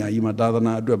အဲ့ဒီနေရာကြီးမှာသာသ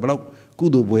နာအတွက်ဘယ်လောက်ကု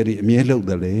သိုလ်ပွဲတွေအမြဲလုပ်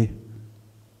တယ်လေ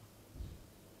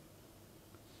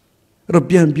အဲ့တော့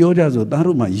ပြန်ပြောကြဆိုသား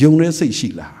တို့မှာယုံတဲ့စိတ်ရှိ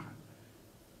လား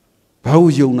ဘာ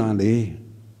လို့ယုံတာလဲ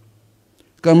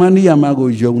ကမ္မနိယာမကို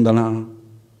ယုံသလား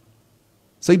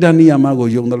စိတ်ဓာတ်နိယာမကို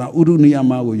ယုံသလားဥဒုနိယာ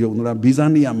မကိုယုံသလားဗီဇာ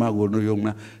နိယာမကိုယုံသ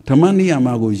လားဓမ္မနိယာမ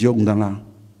ကိုယုံသလား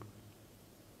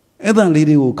အဲ့ဒါလေး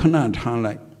တွေကိုခဏထား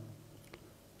လိုက်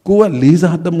ကိုကလေး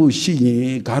စားတမှုရှိရ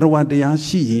င်ဂါရဝတရား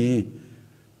ရှိရင်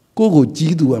ကို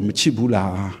ကြီးသူကမချစ်ဘူး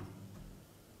လား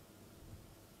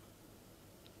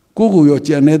ကိုရော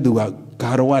ကြံတဲ့သူက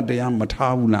ဂါရဝတရားမ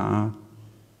ထားဘူးလား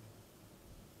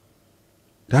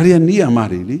ဒါတွေကနိယာမ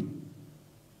တွေလေ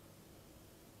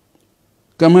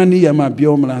ကမ္မနိယာမ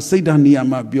ပြောမလားစိတ်ဓာတ်နိယာ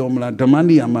မပြောမလားဓမ္မ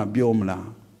နိယာမပြောမလား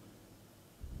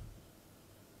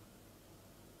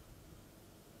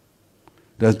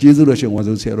ဒါကျေးဇူးတော်ရှင်ဝါ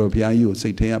ဆိုဆရာတော်ဘုရားကြီးကိုစိ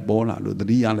တ်ထဲကပေါ်လာလို့တ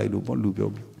တိယလိုက်လို့ပေါ့လူပြော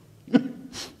ပြီး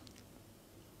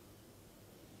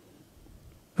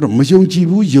အဲ့တော့မယုံကြည်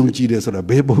ဘူးယုံကြည်တယ်ဆိုတာ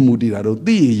ဘယ်ပေါ်မူတည်တာတော့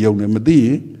သိရင်ယုံတယ်မသိရ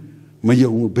င်မ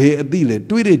ယုံဘူးဘယ်အသိလဲ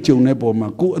တွေးတဲ့ကြုံတဲ့ပေါ်မှာ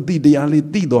ကိုယ်အသိတရားလေး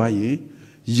သိသွားရင်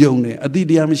ယုံတယ်အသိ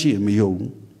တရားမရှိရင်မယုံ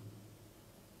ဘူး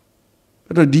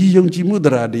အဲ့တော့ဒီယုံကြည်မှုတ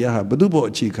ရားတရားဟာဘု து ဘော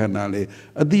အခြေခံတာလေ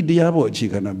အသိတရားဘောအခြေ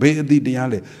ခံတာဘယ်အသိတရား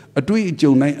လဲအတွေ့အ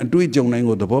ကြုံတိုင်း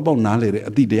ကိုသဘောပေါက်နားလေတဲ့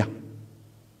အသိတရား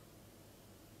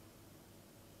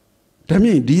ဒါမြ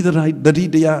င်ဒီတရားတတိ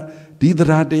တရားဒီတ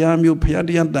ရားမျိုးဘုရား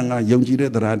တရားတန်ခါယုံကြည်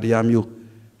တဲ့တရားမျိုး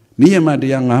နိယမတ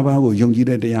ရား၅ပါးကိုယုံကြည်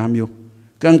တဲ့တရားမျိုး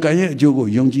ကံကံရဲ့အကျိုးကို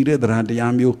ယုံကြည်တဲ့တ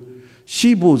ရားမျိုးရှိ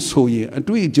ဖို့ဆိုရင်အ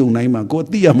တွေ့အကြုံတိုင်းမှာကိုယ်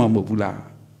သိရမှာမဟုတ်ဘူးလား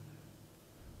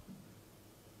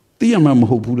သိရမှာမ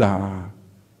ဟုတ်ဘူးလား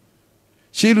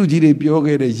ရှေးလူကြီးတွေပြော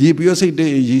ခဲ့တဲ့ရေပြောစိတ်တဲ့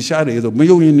ရေရှားတယ်ဆိုမ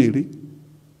ယုံရင်နေလေ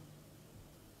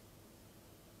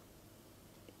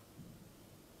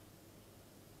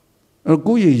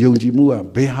ကိုယ့်ရဲ့ယုံကြည်မှုက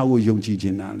ဘယ်ဟာကိုယုံကြည်ခြ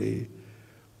င်းတာလဲ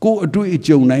ကိုယ်အတွေ့အ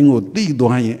ကြုံတိုင်းကိုသိ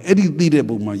သွားရင်အဲ့ဒီသိတဲ့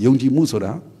ပုံမှာယုံကြည်မှုဆို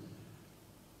တာ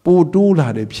ပိုတိုးလာ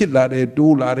တယ်ဖြစ်လာတယ်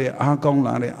တိုးလာတယ်အားကောင်း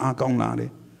လာတယ်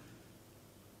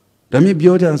ဒါမြင်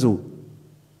ပြောကြဆို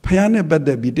ဖယားနဲ့ပတ်သ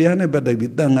က်ပြီးတရားနဲ့ပတ်သက်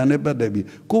ပြီးတန်ခါနဲ့ပတ်သက်ပြီး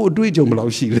ကိုယ်အတွေ့အကြုံဘယ်လော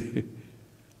က်ရှိလဲ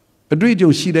အတွေ့အကြုံ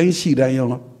ရှိတိုင်းရော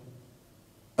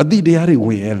အတိတရားတွေဝ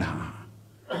င်ရလား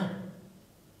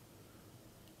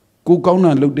ကိုကောင်း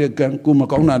တာလုပ်တဲ့ကံကိုမ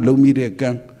ကောင်းတာလုပ်မိတဲ့ကံ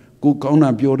ကိုကောင်းတာ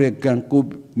ပြောတဲ့ကံကို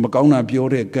မကောင်းတာပြော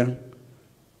တဲ့ကံ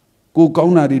ကိုကော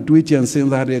င်းတာတွေတွေးကြံစဉ်း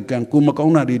စားတဲ့ကံကိုမကော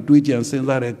င်းတာတွေတွေးကြံစဉ်း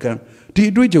စားတဲ့ကံဒီ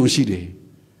အတွေ့အကြုံရှိတယ်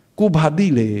ကိုဘာသိ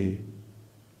လဲ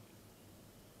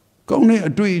ကောင်းတဲ့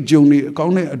အတွေ့အကြုံတွေ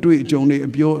အ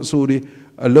ပြောအဆိုတွေ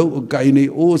အလုံးအကိုင်းတွေ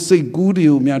အိုးစိတ်ကူးတွေ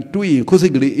ကိုများတွေးရင်ခုစိ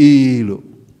တ်ကလေးအေးလို့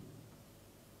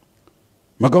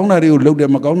မကောင်းတာတွေကိုလုပ်တ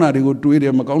ယ်မကောင်းတာတွေကိုတွေးတ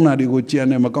ယ်မကောင်းတာတွေကိုကြံ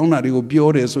တယ်မကောင်းတာတွေကိုပြော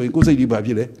တယ်ဆိုရင်ကိုယ်စိတ်ကြီးဘာဖြ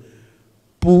စ်လဲ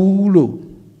ပူးလို့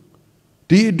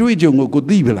ဒီအတွေ့အကြုံကို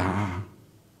သိပလား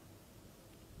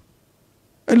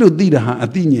အဲ့လိုသိတာဟာအ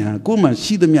သိဉာဏ်ကိုယ်မှ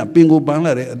ရှိသမျှပင်ကိုပန်း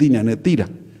လာတဲ့အသိဉာဏ်နဲ့သိတာ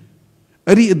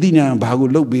အဲ့ဒီအသိဉာဏ်ဘာကို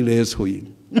လုပ်ပေးလဲဆိုရင်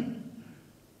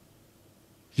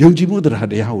ယုံကြည်မှုတ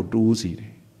ရားကိုတိုးစေတ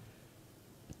ယ်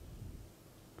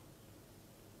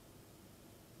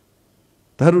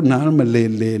ဒါတို့နားမလဲ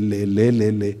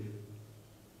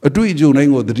အတွေ့အကြုံတို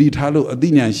င်းကိုသတိထားလို့အသိ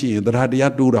ဉာဏ်ရှိရင်တ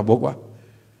ရားတိုးတာပေါ့ကွာ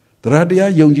တ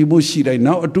ရားယုံကြည်မှုရှိတိုင်း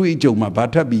နောက်အတွေ့အကြုံမှာဘာ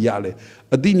ထပ်ပြီးရလဲ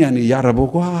အသိဉာဏ်တွေရတာ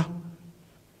ပေါ့ကွာ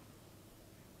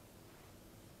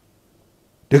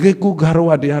တကယ်ကိုဂါရဝ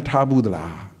တရားထားဘူးသ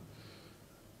လား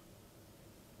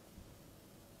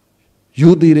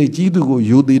ယိုသေးတဲ့ကြီးသူကို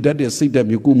ယိုသေးတတ်တဲ့စိတ်ဓာတ်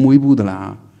မျိုးကိုမွေးဘူးသ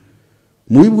လား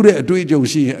မွေးဘူးတဲ့အတွေ့အကြုံ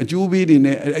ရှိရင်အကျိုးပေးတွေ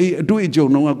နဲ့အဲ့အတွေ့အကြုံ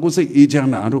တော့ကိုယ်စိတ်အေးချ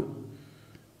မ်းတာတို့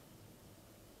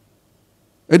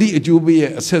အဲ့ဒီအကျိုးပေး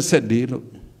ရဲ့အဆက်တွေလို့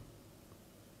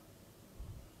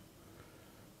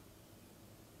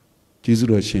ကျေးဇူး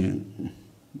တော်ရှင်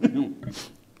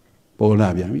ပေါ်လာ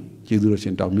ပြန်ပြီကျေးဇူးတော်ရှ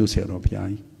င်တောင်မြို့ဆရာတော်ဘုရား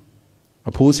ကြီး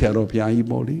အဖိုးဆရာတော်ဘုရားကြီး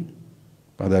ပေါ့လေ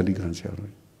ဘာသာတိကံဆရာတော်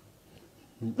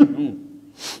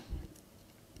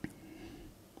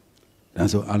ဒါ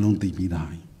ဆိုအလုံးသိပြီးသား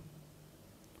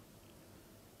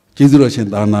ကျေးဇူးတော်ရှင်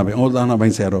သာနာပဲသာနာပို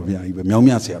င်းဆရာတော်ဘုရားကြီးပဲမြောင်း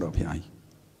မြဆရာတော်ဘုရားကြီး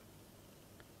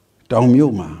တောင်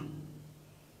မြို့မှာ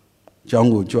ကျောင်း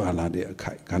ကိုကြွလာတဲ့အ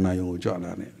ခိုက်ခန္ဓာယုံကိုကြွ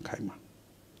လာတဲ့အခိုက်မှာ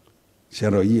ဆရာ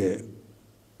တော်ကြီးရဲ့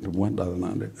ဘဝသာသနာ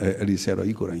တဲ့အဲ့ဒီဆရာတော်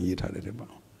ကြီးကိုယ်တိုင်ရေးထားတဲ့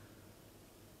ပေါ့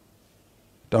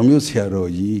တောင်မြို့ဆရာတော်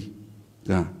ကြီး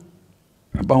က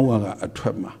အပေါင်းဝါကအထွ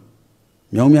က်မှာ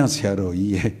မြောင်းမြဆရာတော်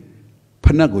ကြီးရဲ့ဖ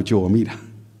နက်ကိုကြော်မိတာ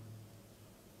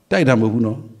တိုက်တာမဟုတ်ဘူး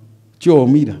နော်ကြော်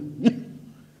မိတာ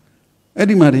အဲ့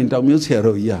ဒီမှာတင်တောင်မြို့ဆရာ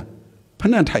တော်ကြီးကဖ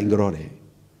နက်ထိုင်ကြတော့တယ်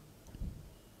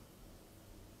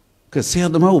ကဆရာ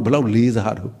သမားကိုဘယ်လောက်လေး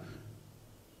စားတော့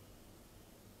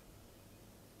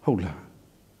ဟုတ်လား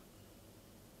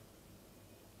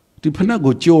ဒီဖနက်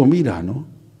ကိုကြော်မိတာနော်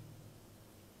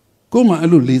ကိုမှအဲ့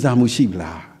လိုလေးစားမှုရှိပ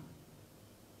လား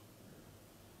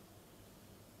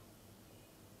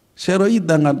ဆရာတော်ကြီး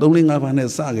တန်ခါ3-5 ပါးနဲ့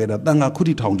စခဲ့တာတန်ခါခု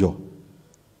ထိထောင်ကျော်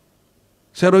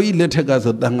ဆရာတော်ကြီးလက်ထက်က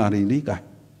ဆိုတန်ခါတွေလေက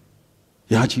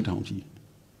ရာချီထောင်ကြီး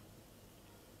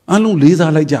အလုံးလေး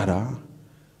စားလိုက်ကြတာ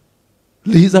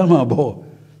လေးစားမှာပေါ့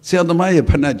ဆရာသမားရဲ့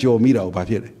ဖနက်ကြော်မိတာကိုဘာ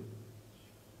ဖြစ်လဲ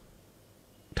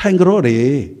ထိုင်ကြောတ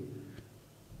ယ်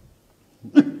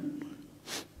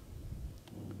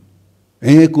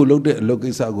ကိုလုတ်တဲ့အလုပ်ကိ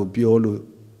စ္စကိုပြောလို့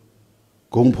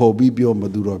ဂုံဖော်ပြီးပြောမ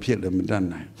သူတော့ဖြစ်လည်းမတတ်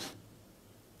နိုင်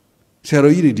ဆရာ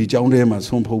တော်ကြီးတွေဒီကျောင်းထဲမှာ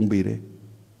ဆုံးဖုံးပေးတယ်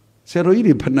ဆရာတော်ကြီး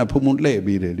တွေဖနက်ဖုံဖုံးလှဲ့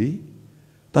ပေးတယ်လေ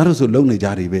ဒါတို့ဆိုလုံနေကြ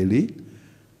တယ်ပဲလေ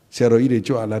ဆရာတော်ကြီးတွေ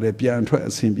ကြွလာတယ်ပြန်ထွက်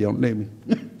အဆင်ပြောင်းလှဲ့ပြီ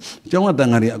ကျောင်းကတန်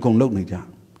ခါတွေအကုန်လုံနေကြ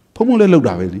ဖုံဖုံးလည်းလုံ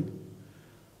တာပဲလေ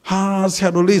Ha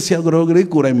Saturday, Saturday,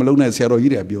 good, I'm alone at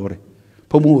Saturday, Biore.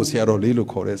 Pomo Saturday,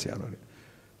 look, or Saturday.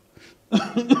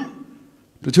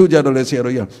 The two Jadole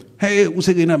Saturday. Hey,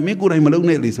 Usagina, make good, I'm alone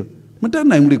at Lisa.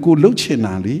 Madame, I'm the good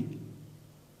Luchinali.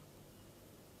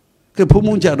 Che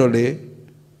Pomo Jadole.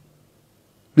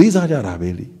 Lisa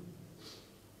Jarabelli.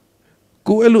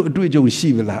 Go a look to Joe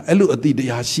Shivela, a look at the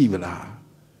Yashivela.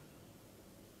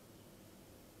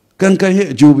 Can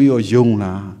hear Joby or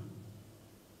Jona?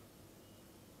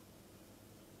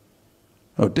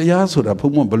 Oh, the Yasoda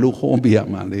Pomo Balu home be at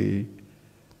Mali.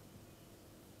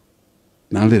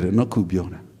 Now let it not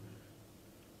Kubiona.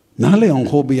 Nale on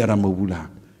Hobby at Amabula.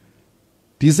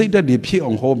 Do you say that they appear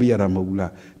on Hobby at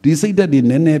Amabula? Do you say that the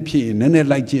Nene appear, Nene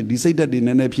like it? Do you say that the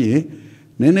Nene appear?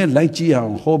 Nene like you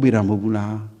on Hobby at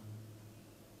Amabula.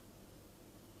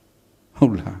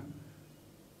 Hola.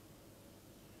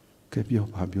 Keep your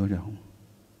pabio down.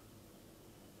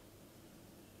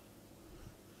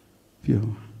 Pure.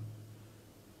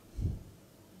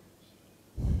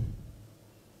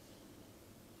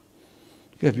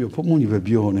 Keep your pomoni with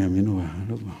your name, you know.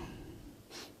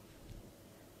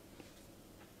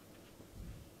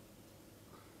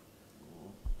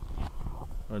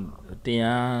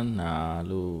 Tiana,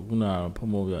 Luna,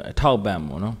 Pomo, a tau bam,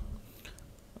 no?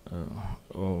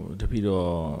 Oh, the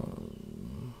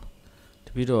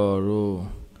Pido,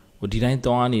 did I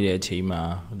don't need a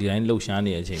chamber? Did I look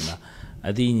shiny a chamber?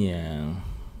 I think,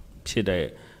 said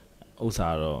I,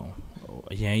 Osaro,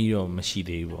 a yango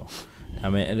machine. I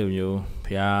mean, Elio,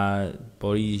 Pia,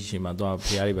 Bori, Shimado,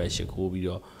 Piari by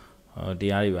Shakobi,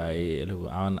 Diari by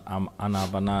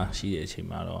Anabana, she a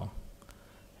chamber.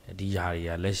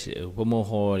 Diaria, less Pomo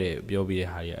Hore, Biobi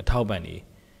Harry, a taubani,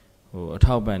 a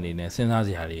taubani, a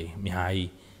Senazari, Mihai,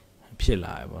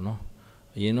 Pilla, no?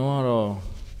 You know,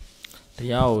 the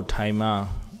Yao timer,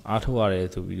 Artuare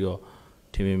to video,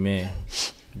 Timmy,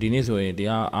 Diniso, the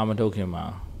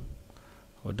Amatokema,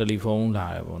 or telephone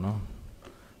live, no?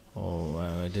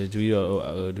 Or the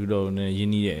Dudo,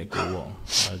 Yini,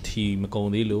 T.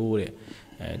 Macondi Low,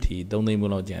 T. Don't name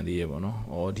on Jandy, no?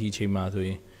 Or T.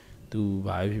 Chimatui. Do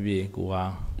buy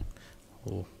go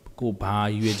go buy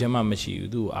you a Gemma machine,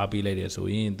 do be later so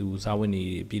in do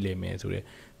Sawini Pile me to the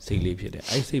silly pit.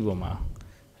 I say, Boma,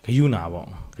 Kayuna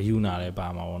won, Kayuna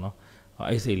Bama, no,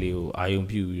 I say, Leo, I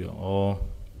impute or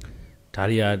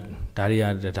Daria,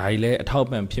 the Dile, a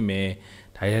top and Pime,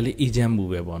 Diale Ejam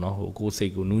move, no, go say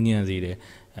go Nunian Zide,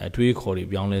 3 quarter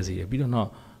beyond lazy. We don't know.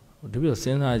 The real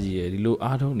sense, the low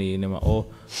artony, never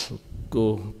all.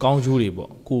 Go Ganju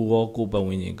go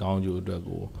winning Ganju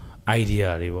go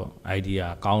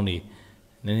idea county.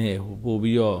 Then who be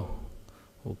your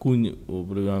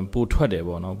Kun put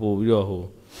whatever, no, who your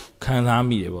can't harm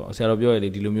me about. Set up your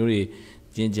Dilumuri,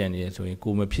 Jinjan, so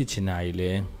go my pitching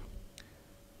isle,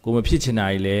 or go pitching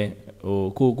isle,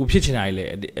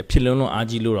 a pilono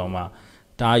agilorama,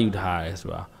 die you'd hire as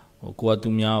well, or go to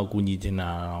meow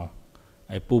Gunjina.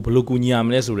 I put Lukunyam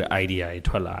less with the idea, I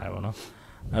twilight,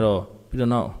 at all. We don't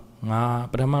know.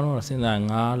 But I'm not saying that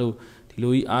Nalu, the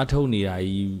Louis Artoni, I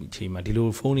chima, the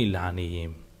little phony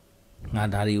lani,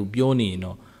 Nadari Ubioni,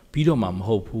 no, Pido Mam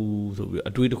Hope, who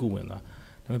a tweet who went.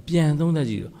 I'm pian, don't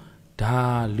you?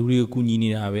 Da, Lurio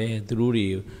Cunini Ave, the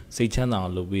Ruri, say Chana,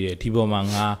 Lubi, Tibo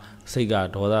Manga,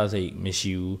 Sega, Toda, say,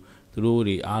 Meshu, the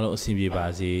Ruri, Alo Simbi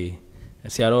Bazi,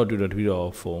 Seattle to the Twitter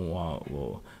of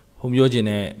phone.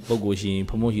 Pomyojine, Bogoshi,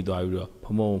 Pomohi Dawiro,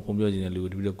 Pomo, Pomyojine,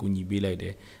 Ludo Kuni be like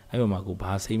that. I will go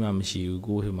past him, I'm she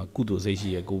go him a good say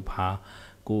she go pa,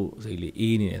 go say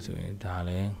in it,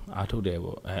 darling. I told them,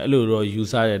 a little you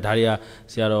said Daria,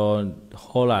 Seattle,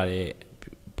 Holla,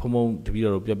 Pomo, the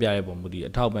video of Yabia Bombody, a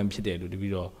top and pit to the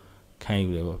video, can you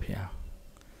live up here?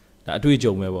 That do it,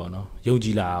 Joe Mebo,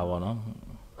 Yojila, no?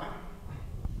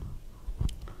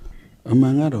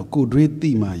 Among other good read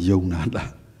Tima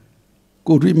Yonada.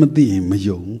 Cô dream mất đi mà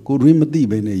dùng, cô dream mất đi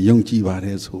bên này dùng chi vào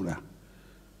thế số là,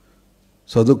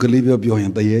 sau đó cái livio biểu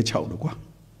hiện tay chảo được quá,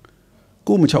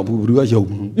 cô mà chảo phụ được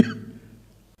dùng,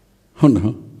 không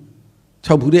đâu,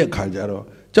 chảo phụ được khai ra rồi,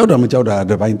 chảo đó mà chảo đó,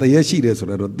 để bài tay xí đấy số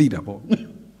là rồi đi đã bỏ.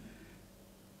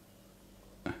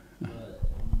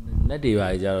 Nét đi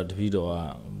bài ra rồi thì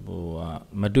đó,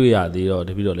 mà đuôi à thì đó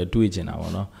thì đó là đuôi trên nào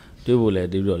nó, đuôi bộ là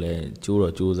đuôi đó là chú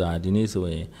rồi chú già, thì này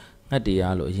rồi ငတ်တ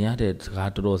ရားလို့အရင်ကတည်းကစ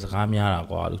ကားတော်တော်စကားများတာ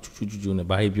ကွာလို့ချူနဲ့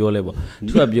ဘာကြီးပြောလဲပေါ့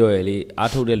သူကပြောရလေ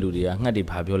အားထုတ်တဲ့လူတွေကငတ်တွေ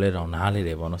ဘာပြောလဲတောင်နားလေတ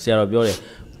ယ်ပေါ့နော်ဆရာတော်ပြောတယ်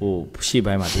ဟိုရှေ့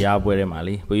ပိုင်းမှာတရားပွဲထဲမှာ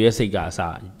လေဘယ်ရဲ့စိတ်ကအ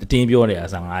စားတင်းပြောနေအ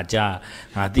စားငါကြား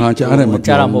ငါတိကြား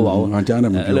တာမဟုတ်ပါဘူးငါကြားတ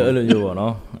ယ်မပြောအဲ့လိုမျိုးပေါ့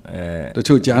နော်တ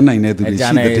ချို့ကြားနိုင်တဲ့သူတွေ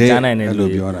ရှိတဲ့အဲ့လို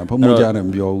ပြောတာဘုံဘုံကြားတယ်မ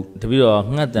ပြောဘူးတပည့်တော်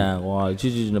ငတ်တန်ကွာချူ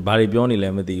နဲ့ဘာတွေပြောနေလဲ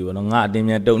မသိဘူးပေါ့နော်ငါအတင်း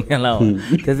မြန်တုံနေလောက်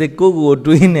ဒါစိကို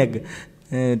တွေးနေ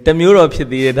တမျိုးတော့ဖြစ်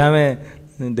သေးတယ်ဒါပေမဲ့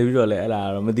တပည့်တော်လည်းအဲ့ဒါ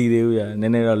တော့မသိသေးဘူးရန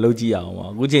ည်းနည်းတော့လှုပ်ကြည့်အောင်ပါ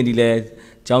အခုချိန်ဒီလဲ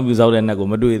ကျောင်းပြူစောက်တဲ့နက်ကို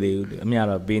မတွေ့သေးဘူးအမြ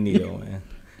တော့ပေးနေတော့မယ်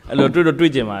အဲ့လို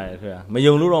တွေ့ကျင်ပါတယ်ခင်ဗျာမ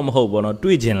ယုံလို့တော့မဟုတ်ဘောနော်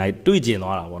တွေ့ကျင်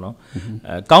သွားတာပေါ့နော်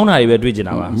ကောင်းတာတွေပဲတွေ့ကျင်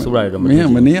တာပါဆိုရတယ်တော့မင်းက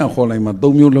မနေ့ကခေါ်လိုက်မှာ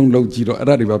3မျိုးလုံးလောက်ကြည့်တော့အဲ့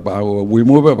ဒါတွေပါဟိုဝေ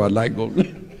မိုးဘက်ပါလိုက်ကုန်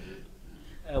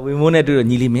ဝေမိုးနဲ့တွေ့တော့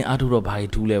ညီလေးမင်းအားထုတ်တော့ဘာ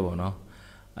ကြီးထူးလဲပေါ့နော်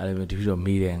အဲ့လိုတပည့်တော်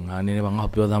မေးတယ်ငါနည်းနည်းပါငါ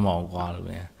ပြောသမ်းမအောင်ကွာလို့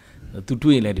ပဲသူ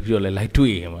တွေ့ရင်လည်းတပည့်တော်လည်းလိုက်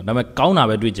တွေ့ရင်ပေါ့ဒါပေမဲ့ကောင်းတာ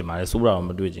ပဲတွေ့ကျင်ပါတယ်ဆိုးတာတော့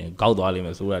မတွေ့ကျင်ကောက်သွားလိမ့်မ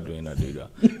ယ်ဆိုးတာတွေ့ရင်တော့တွေ့တော့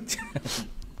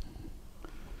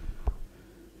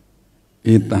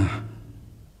အေးတာ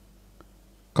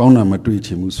ကောင်းတာမတွေ့ချ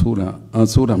င်ဘူးဆိုး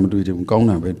တာမတွေ့ချင်ဘူးကောင်း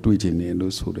တာပဲတွေ့ချင်တယ်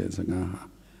လို့ဆိုတဲ့စကားဟာ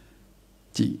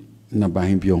ကြည်နှစ်ပို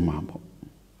င်းပြောမှာပေါ့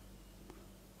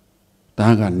ဒါ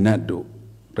ကနတ်တို့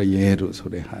တရေတို့ဆို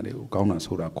တဲ့ဟာတွေကိုကောင်းတာ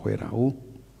ဆိုတာခွဲတာဟု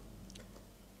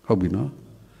တ်ပြီနော်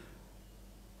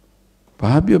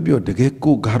ဘာပြောတကယ်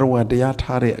ကိုဂါရဝတရား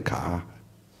ထားတဲ့အခါ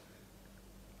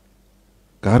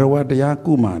ဂါရဝတရား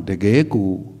ကိုမှတကယ်ကို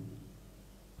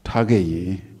ထားခဲ့ရ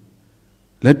င်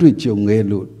လက်တွေ့ကြုံခဲ့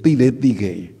လို့သိလဲသိ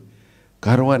ခဲ့ရင်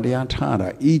ဂါရဝတရားထားတာ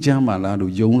အေးချမ်းမှလား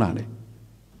လို့ယုံလာတယ်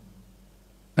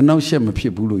အနောက်ရှက်မဖြ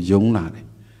စ်ဘူးလို့ယုံလာတယ်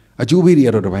အကျိုးပေးတွေက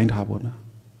တော့တပိုင်းထားပေါ့နော်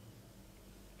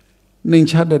နှိမ်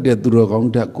ချတတ်တဲ့သူတော်ကောင်း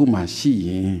တက်ကိုမှရှိရ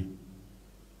င်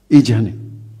အေးချမ်းတယ်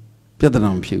ပြဿ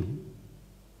နာမဖြစ်ဘူး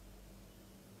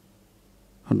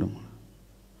ဟုတ်တယ်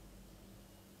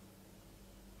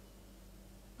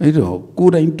အဲ့တော့ကို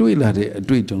ယ်တိုင်တွေ့လာတဲ့အ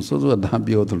တွေ့အကြုံစောစောသား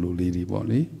ပြောသလိုလေးတွေပေါ့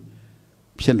လေ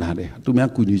ဖြစ်လာတယ်သူများ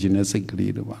ကုညီခြင်းနဲ့စိတ်က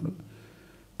လေးတို့ပါလို့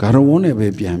ဂါရဝနဲ့ပဲ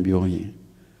ပြန်ပြောရင်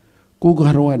ကိုဂါ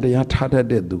ရဝတရားထားတတ်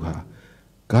တဲ့သူဟာ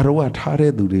ဂါရဝထား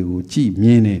တဲ့သူတွေကိုကြည်မြ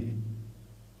င်နေ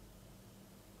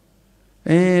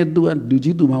သူကလူ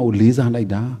ကြီးသူမကိုလေးစားလိုက်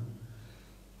တာ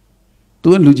သူ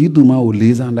ကလူကြီးသူမကို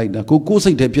လေးစားလိုက်တာကို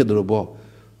စိတ်ထဲဖြစ်တယ်လို့ပေါ့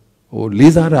ဟို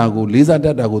လေးစားတာကိုလေးစားတ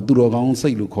တ်တာကိုသူတော်ကောင်းစိ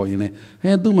တ်လို့ခေါ်ရင်လည်း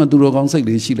သူ့မှာသူတော်ကောင်းစိတ်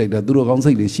လေးရှိလိုက်တာသူတော်ကောင်း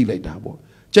စိတ်လေးရှိလိုက်တာပေါ့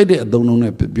ကြိုက်တဲ့အသုံးလုံး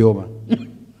နဲ့ပြောပါ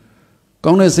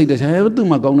ကောင်းတဲ့စိတ်တည်းသူ့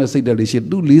မှာကောင်းတဲ့စိတ်တည်းလေးရှိ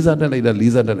သူလေးစားတတ်လိုက်တာ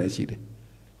လေးစားတတ်လည်းရှိတယ်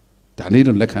ဒါလေး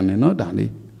တော့လက်ခံတယ်နော်ဒါ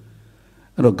လေး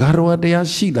အဲ့တော့ဂါရဝတရား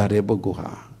ရှိလာတဲ့ပုဂ္ဂိုလ်ဟာ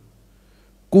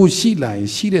ကိုရှိလာရင်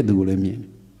ရှိတဲ့သူကိုလည်းမြင်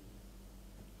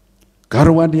ဂါရ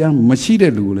ဝတရားမရှိ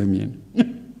တဲ့လူကိုလည်းမြင်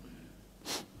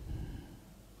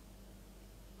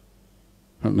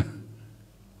ဟုတ်လား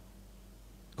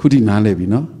ခုဒီနားလဲပြီ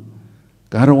နော်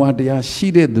ဂါရဝတရားရှိ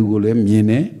တဲ့သူကိုလည်းမြင်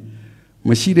တယ်မ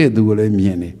ရှိတဲ့သူကိုလည်းမြ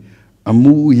င်တယ်အ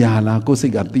မှုအရာလားကိုယ်စိ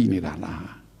တ်ကသိနေတာလား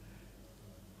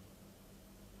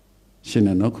ရှင်းတ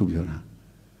ယ်နော်ခုပြောတာ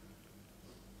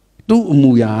သူ့အမှု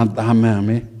အရာသာမန်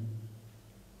ပဲ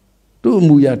သူ့အ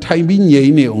မှုအရာထိုင်ပြီးငြိ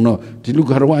မ်နေအောင်တော့ဒီလူ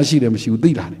ဂါရဝရှိတယ်မရှိဘူး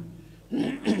သိတာလေ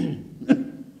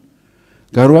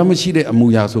ဂါရဝမရှိတဲ့အမှု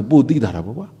အရာဆိုပို့သိတာ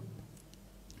ပေါ့ကွာ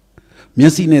မျ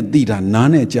က်စိနဲ့သိတာနား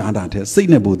နဲ့ကြားတာတဲ့စိတ်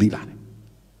နဲ့ပို့သိတာ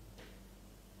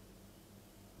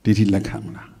ဒီထိလက်ခံမ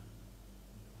လား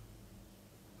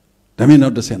ဒါမင်း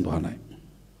တော့တဆင့်သွားလိုက်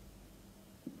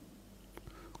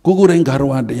ကိုယ်တိုင်ဂါရ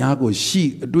ဝတရားကိုရှိ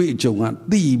အတွေ့အကြုံက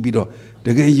သိပြီးတော့တ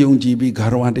ကယ်ယုံကြည်ပြီးဂါ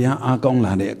ရဝတရားအားကောင်း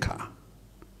လာတဲ့အခါ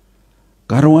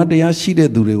ဂါရဝတရားရှိတဲ့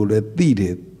သူတွေကိုလည်းသိတ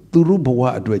ယ်သူတို့ဘဝ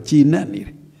အတွက်ကြည်နပ်နေတ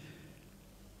ယ်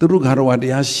သူတို့ဂါရဝတ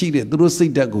ရားရှိတဲ့သူတို့စိ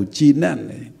တ်ဓာတ်ကိုကြည်နပ်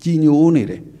နေကြည်ညိုနေ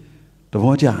တယ်သ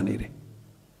ဘောကျနေတယ်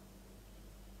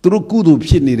သူတို့ကုသိုလ်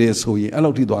ဖြစ်နေတယ်ဆိုရင်အဲ့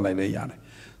လောက်ထိသွားလိုက်လဲရတယ်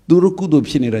သူတို့ကုသိုလ်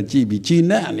ဖြစ်နေတာကြည်ပြီးကြည်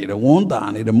နပ်နေတယ်ဝန်းတာ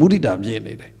နေတယ်မုဒိတာဖြစ်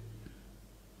နေတယ်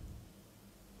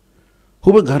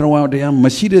ဟိုဘဂါရဝတရားမ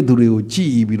ရှိတဲ့သူတွေကိုကြည်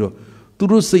ပြီးတော့သူ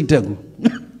တို့စိတ်ဓာတ်ကို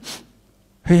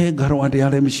ဟဲဂါရဝတ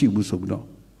ရားလည်းမရှိဘူးဆိုပြီးတော့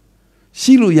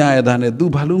ရှိလို့ရရတာနဲ့ तू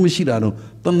ဘာလို့မရှိတာတော့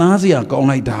တနာစရာကောင်း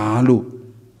လိုက်တာလို့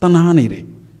တနာနေတယ်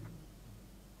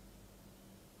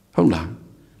ဟုတ်လား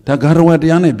ဒါဂါရဝတ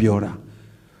ရားနဲ့ပြောတာ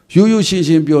ရိုးရိုးရှင်း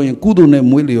ရှင်းပြောရင်ကုသိုလ်နဲ့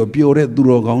မွေးလျော်ပျော်တဲ့သူ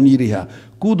တော်ကောင်းကြီးတွေဟာ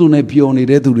ကုသိုလ်နဲ့ပျော်နေ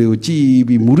တဲ့သူတွေကိုကြည်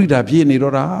ပြီးမုဒိတာဖြစ်နေ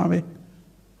တော့တာပဲ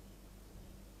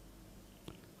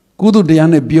ကုသိုလ်တရား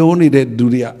နဲ့ပျော်နေတဲ့သူ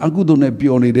တွေကအကုသိုလ်နဲ့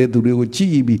ပျော်နေတဲ့သူတွေကိုကြ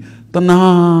ည်ပြီးတနာ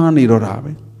နေတော့တာ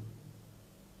ပဲ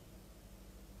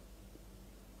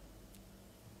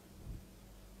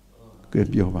ကဲ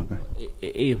ပြောပါကဲ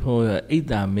အေးဖို့အိတ်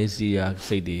တာမစ္စည်းယာ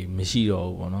စိတ်တွေမရှိတော့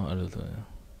ဘူးပေါ့နော်အဲ့လိုဆိုရင်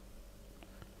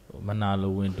ဟ Manalo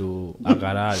window,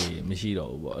 Agarari, Machiro,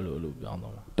 Lulu,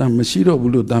 Ta Machiro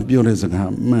Bulu, Ta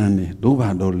Pioresaka, Mani,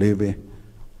 Dovado Leve,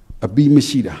 a B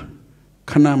Machida,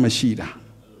 Kana Machida,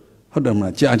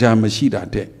 Hodama, Jaja Machida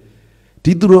de.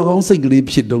 Tiduro say grip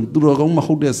shit, don't do a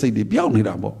hold say the Pioni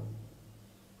Rabo.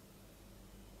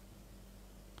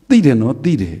 Did not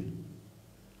did.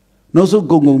 No so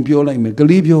go on pure like me,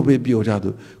 leave your baby or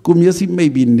jadu. Come yes, it may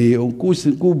be neo, goose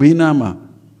and go binama.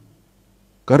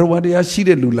 Karawadia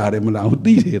seated Lulare Malau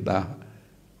did it.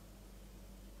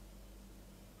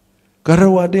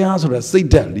 Karawadia answer say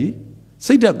daddy,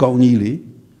 say that gonili.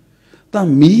 That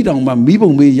me down my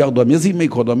meeble may out the messy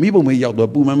make or the meeble may out the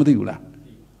boomamula.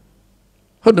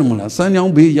 Hodamula, San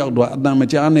Young be out the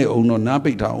Adamajane or no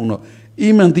Napita or no,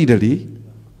 even Tidali.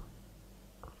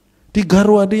 The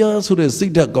Garuadia so the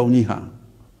Sita Gauniha.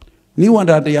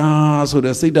 Niwadadia so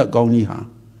the Sita Gauniha.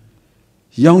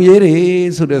 Young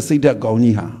Yere so the Sita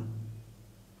Gauniha.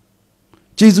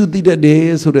 Jesus did a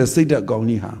day so the Sita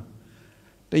Gauniha.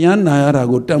 The young Nayara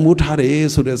go Tamutare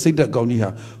so the Sita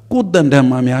Gauniha. Good than them,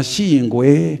 Mamma, she in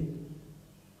Gwe.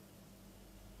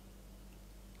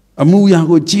 A Muya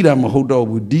go Chira Mahodo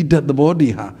would did the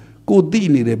body ha. Go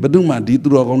dini de Baduma did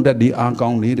to on that the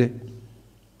Argon needed.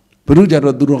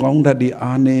 Perujaro durong that the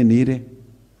ane needed.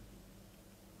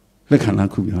 Lekana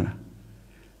Kubiana.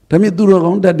 Tami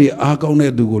durong that the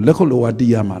Argone do Lekoloa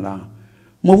diamala.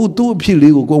 Movutu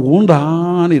Pili go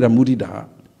wonda nida mudida.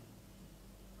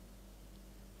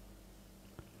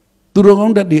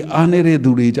 Durong that the ane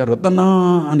do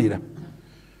Jarotana anida.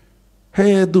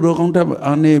 Hey, durong that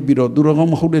ane biro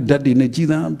durong hold the daddy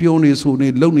Nejida, Pione so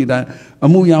ne lonely that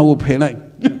Amuya will pay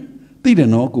like.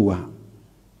 Didn't know Gua.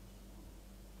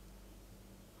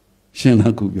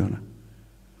 Shena Kubiona.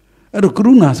 Ero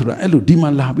Kuruna Sura, Elu Dima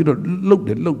Labido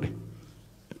looked it.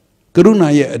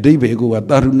 Kuruna ye a day ago at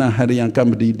Daruna Harian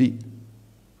Kamadi.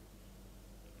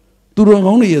 Durong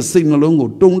only a signal logo,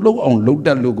 don't look on look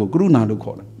that logo, Kuruna look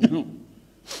on.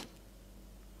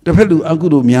 The fellow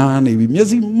Agudo Miani, we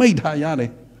messy made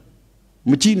Hayane.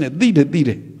 Machine did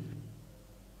it.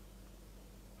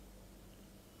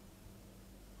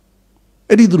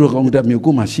 Eddie Durong that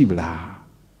Mukuma Shibla.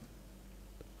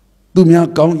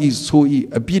 Dumia Gong is so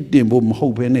a bit dimbo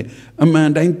hope in it. A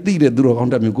man didn't think that Durong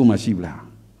that Mukuma Shibla.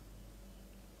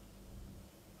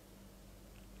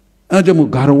 Ajamu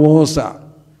Garwosa,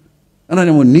 and I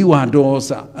am Niwa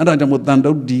Dosa, and I am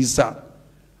Dando Disa,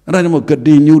 and I am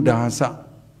Kadinu Dasa,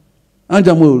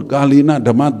 Ajamu Galina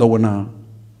Damadona.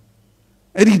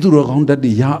 Eddie Durong that the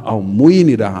Ya of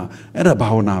Muinida, and a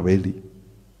Bauna Valley.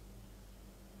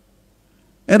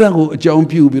 And I go John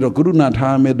Pew, but a Guruna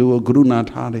Tame do a Guruna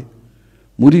Tade.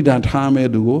 Mudida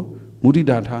Tame do,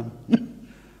 Mudida Tan.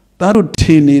 That would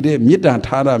tinny de Mita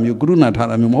Taram, you Guruna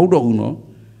Taram, Modo Uno.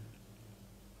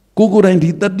 Google and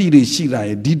did that did she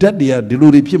like, did that dear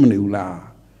Diluri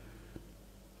Pimenula.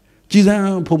 Giza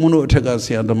Pomono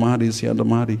Tagasi and the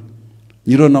Mari.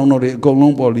 You don't know the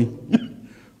Golong Boli.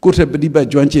 Go to Bediba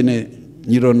Joanchine,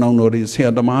 you don't know the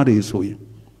Siadamari so you.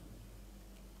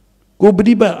 Go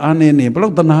bediba ane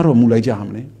block the naro mulai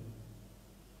jamne.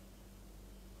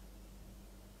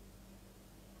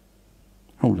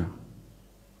 Hola.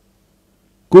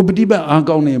 Go bediba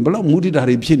agone block mudi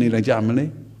dari pini la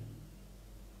jamne.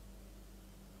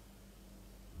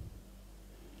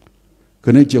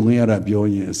 Kene jongi ara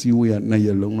bioye siwe na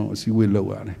yelong no siwe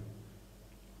lowa.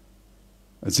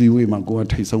 Siwe ma go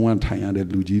thai songwan thai de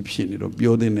luji pini ro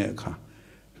bio de ne kha.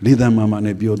 Lida mama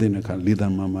ne bio de ne kha lida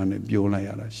mama ne bio la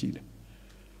yara shi de.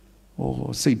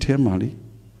 Oh, say Temali.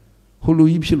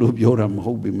 Hulu Ipsilo Bioram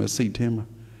Hobim, say Tema.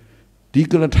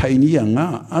 Digla tiny young,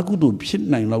 I could do pit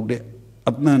nine loud there.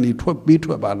 Adnani twelve beat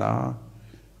to a bala.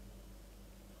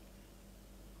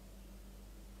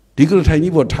 Digla tiny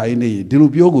what tiny,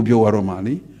 Dilubiogo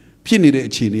Bioaromani, Pinny de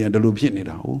Chini and the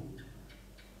Lupinida.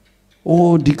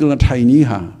 Oh, Digla tiny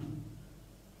ha.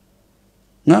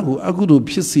 Now I could do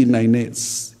pissy 9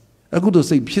 nets. I could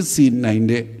say pissy 9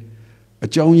 day. A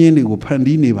Johnny will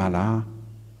Pandini Vala.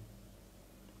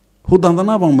 Who done the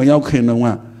Nabon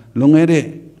Mayokena,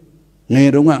 Longere,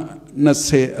 Nerunga,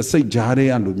 Nase, a say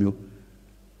Jare and Lumu.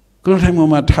 Good time on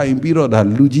my time, Biro, that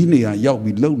Luginia, Yaw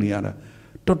be lonely.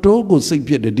 Toto go say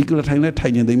Piet, the Digla Tine,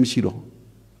 tiny de Michiro.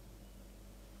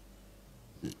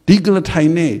 Digla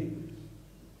Tine,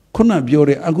 Kuna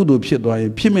Biore Agudo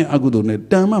Pietoi, Pime Agudo,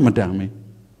 Dhamma Madame.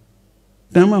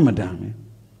 Dhamma Madame.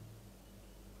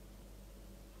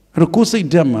 Go say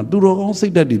Dhamma, do all say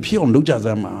that if you look at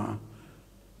them.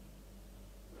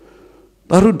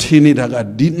 Barutini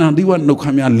daga did not do one no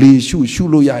camia lee shoe,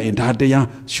 shuloya and Tatea,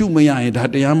 shumaya and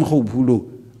Tateam hopulu,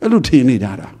 a lutini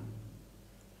dada.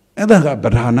 And I got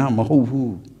banana,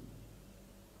 mahopu.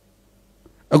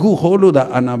 အခုဟောလို့သာ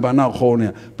အာနာပါနဟောနေ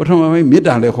ပထမပိုင်းမေတ္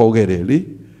တာလည်းဟောခဲ့တယ်လေ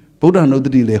ဗုဒ္ဓနုတ္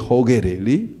တိလည်းဟောခဲ့တယ်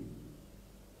လေ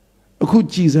အခု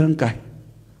ကြည်စမ်းကြိုင်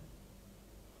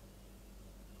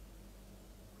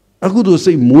အခုတို့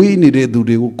စိတ်မွေးနေတဲ့သူ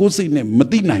တွေကိုကိုယ်စိတ်နဲ့မ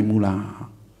သိနိုင်ဘူးလား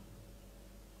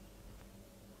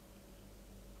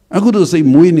အခုတို့စိတ်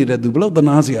မွေးနေတဲ့သူဘလို့တ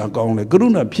နာစရာကောင်းလဲကရု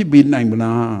ဏာဖြစ်ပေးနိုင်မ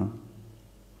လား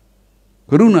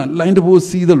ကရုဏာလိုင်းတဘိုး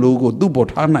စီးသလိုကိုသူ့ပေါ်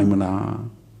ထားနိုင်မလား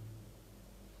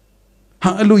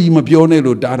ဟာအဲ့လိုကြီးမပြောနဲ့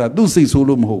လို့တားတာသူ့စိတ်ဆိုး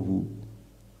လို့မဟုတ်ဘူး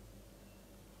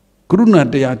ကရုဏာ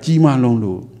တရားကြီးမားလုံး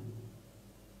လို့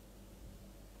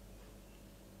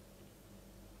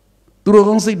သူတို့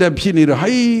ကောင်းစိတ်တက်ဖြစ်နေတော့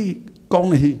ဟေးကောင်း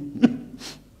နေဟေး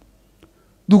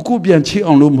သူကိုပြန်ချေ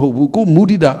အောင်လို့မဟုတ်ဘူးကိုမု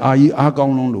ဒိတာအာကြီးအားကော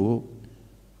င်းလုံးလို့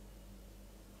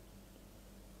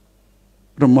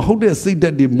တော့မဟုတ်တဲ့စိတ်တ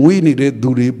က်တွေမွေးနေတဲ့သူ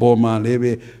တွေပေါ်မှာလည်း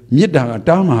ပဲမေတ္တာက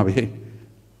တားမှာပဲ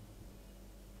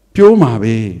ပြောမှာ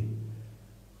ပဲ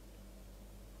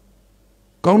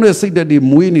ကောင်းတဲ့စိတ်တက်တွေ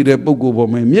မွေးနေတဲ့ပုဂ္ဂိုလ်ပေါ်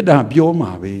မှာမေတ္တာပြော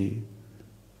မှာပဲ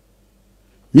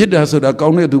မေတ္တာဆိုတာကော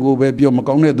င်းတဲ့သူကိုပဲပြောမ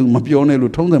ကောင်းတဲ့သူမပြောနဲ့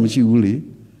လို့ထုံးစံမရှိဘူးလေ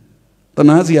တ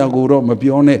နာစရာကိုတော့မ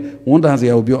ပြောနဲ့ဝန်တာစ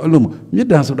ရာကိုပြောအဲ့လိုမေတ္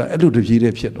တာဆိုတာအဲ့လိုတပြေး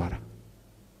တဲ့ဖြစ်သွားတာ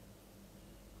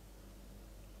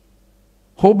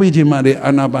ဟောပြီးချိန်မှာလေ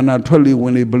အာနာပါနာထွက်လေဝ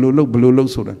င်လေဘလို့လို့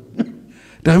ဆိုတာ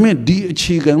ဒါပေမဲ့ဒီအ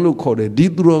ခြေခံလို့ခေါ်တယ်ဒီ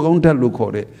သူတော်ကောင်းတတ်လို့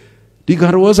ခေါ်တယ်ဒီကာ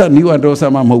ရဝဆနိဝဒောဆ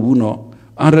မှမဟုတ်ဘူးနော်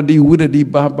အာရတိဝိရတိ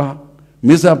ပါပါမ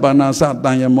စ္ဆပါဏာစတ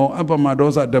န်ယမောအပမဒော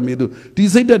စဓမေတုဒီ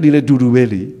စိတ်ဓာတ်တွေလည်းတူတူပဲ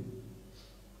လေ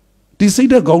ဒီစိတ်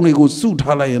ဓာတ်ကောင်းတွေကိုစု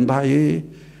ထားလိုက်ရင်ဒါရဲ့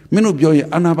မင်းတို့ပြောရင်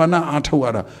အာနာပါနအားထုတ်ရ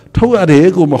တာထုတ်ရတယ်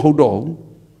ကိုမဟုတ်တော့ဘူး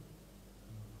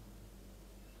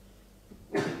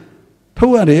ထု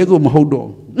တ်ရတယ်ကိုမဟုတ်တော့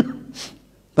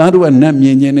သားတို့ကနတ်မြ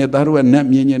င်နေတယ်သားတို့ကနတ်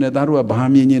မြင်နေတယ်သားတို့ကဘာ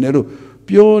မြင်နေတယ်လို့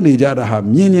ပြောနေကြတာဟာ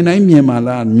မြင်နေတိုင်းမြင်ပါ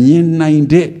လားမြင်နိုင်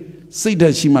တဲ့စိတ်ဓာ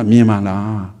တ်ရှိမှမြင်ပါ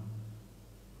လား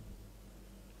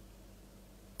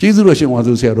ကျေးဇူးတော်ရှင်ဝါ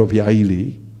စုဆရာတော်ဘုရားကြီးလေ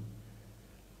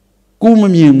ကိုမ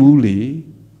မြင်ဘူးလေ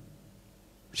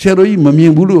ဆရာတော်ကြီးမမြ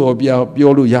င်ဘူးလို့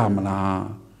ပြောလို့ရမလား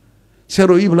ဆရာ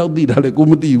တော်ကြီးဘယ်လောက်သိတာလဲကို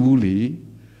မသိဘူးလေ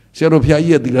ဆရာတော်ဘုရား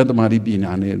ကြီးရဲ့သီလသမာဓိပ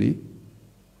ညာနဲ့လေ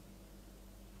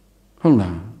ဟုတ်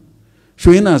လား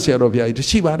ရွှေနာဆရာတော်ဘုရားကြီးတ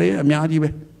ရှိပါတယ်အများကြီးပဲ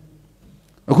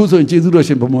အခုဆိုရင်ကျေးဇူးတော်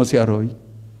ရှင်ဗမောဆရာတော်ကြီး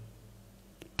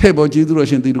ထဲ့ပေါ်ကျေးဇူးတော်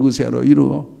ရှင်တီတကူဆရာတော်ကြီးတို့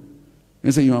ရောမ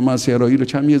င်းစိတ်ရမဆရာတော်ကြီးတို့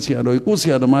ချမ်းမြေ့ဆရာတော်ကြီးကိုဆ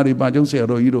ရာသမားတွေပါကျုံဆရာ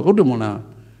တော်ကြီးတို့ဟုတ်တယ်မလား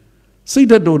စိတ်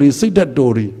ဓာတ်တော်တွေ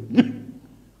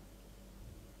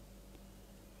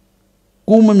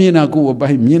ကိုမမြင်တာကိုအပို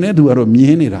င်မြင်တဲ့သူကတော့မြ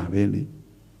င်နေတာပဲလေ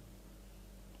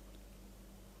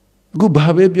အခုဘာ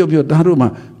ပဲပြောဒါတို့မှာ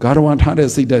ဂါရဝါထားတဲ့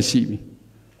စိတ်ဓာတ်ရှိပြီ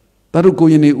ဒါတို့ကို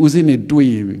ရင်နေဦးစင်းနေ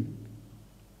တွေးပြီ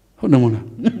ဟုတ်တယ်မလား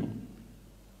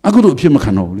အခုတို့ဖြစ်မ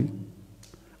ခံတော့ဘူးလေ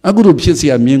အခုတို့ဖြစ်เสี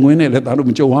ยမြင်ခွင်းနဲ့လည်းဒါတို့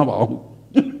မကြုံရပါဘူး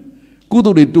ကု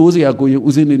သိုလ်တွေတိုးเสียကိုရင်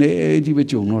ဦးစင်းနေနေကြီးပဲ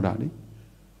ကြုံတော့တာလေ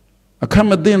အခက်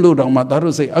မသိလို့တောင်မှဒါ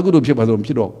တို့စိတ်အခုတို့ဖြစ်ပါဆို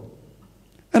ဖြစ်တော့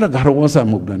အဲ့ဒါဂါရဝါစ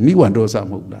မဟုတ်လားနိဝန္ဒောစ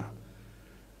မဟုတ်လား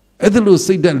အဲ့ဒါလို့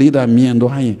စိတ်ဓာတ်လေးသာမြင်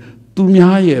သွားရင်သူ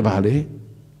များရဲ့ပါလေ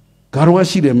ဂါရဝါ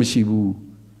ရှိတယ်မရှိဘူး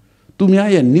သူများ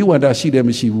ရဲ့နိဝန္ဒရှိတယ်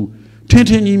မရှိဘူးထင်း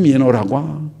ကြီးမြင်တော့တာကွာ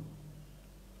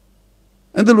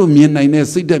အဲ့ဒါလို့မြင်နိုင်တဲ့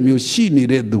စိတ်ဓာတ်မျိုးရှိနေ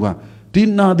တဲ့သူဟာဒီ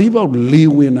နာသီးပေါက်လေ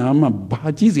ဝင်တာမှဘာ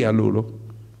ကြည့်စရာလို့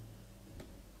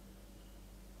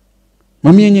မ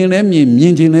မြင်ရင်လည်းမြ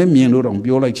င်ချင်လည်းမြင်လို့တော့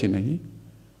ပြောလိုက်ချင်တယ်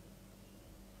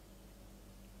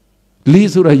လေး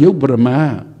ဆိုတာယုတ်ပရမ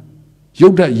ယု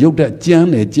တ်တကြမ်း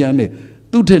တယ်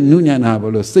သူ့ထက်နုညံ့တာဘ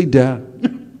လို့စိတ်ဓာတ်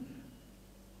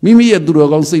မိမိရဲ့သူတော်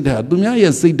ကောင်းစိတ်ဓာတ်သူများ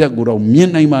ရဲ့စိတ်ဓာတ်ကိုတော့မြင်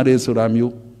နိုင်ပါတယ်ဆိုတာ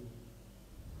မျိုး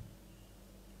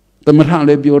သမထလ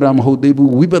ည်းပြောတာမဟုတ်သေး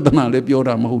ဘူးဝိပဿနာလည်းပြော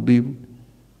တာမဟုတ်သေးဘူး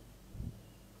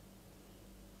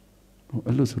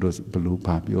အဲ့လိုဆိုတော့ဘလို့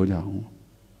ဘာပြောကြအောင်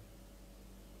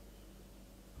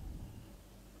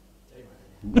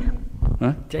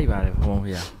ကြိုက်ပါတယ်ဘုံ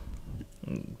ဖေ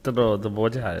တော်တော်သဘော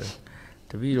ကျတယ်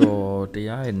တပည့်တော်တ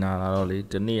ရားရဲ့နာလာတော့လေ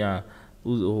ဒီနေ့က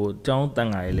ဟိုကျောင်းတန်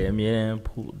ခါကြီးလည်းအမြဲတမ်း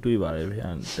တွေ့ပါတယ်ဗျာ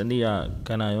ဒီနေ့ကက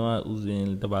န္နာရောကဥစဉ်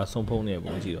တပါဆုံးဖုံးနေ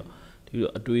ပုံကြည့်တော့ဒီလို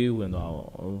အတွေးဝင်သွားတော့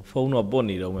ဖုန်းတော့ပုတ်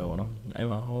နေတော့မယ်ပေါ့နော်အဲ့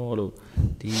မှာဟောလို့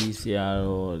ဒီဆရာ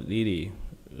တော်လေးတွေ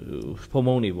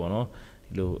ဖုံးနေပေါ့နော်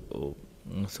ဒီလိုဟို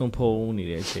ဆုံးဖုံးနေ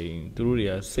တဲ့အချိန်သူတို့တွေ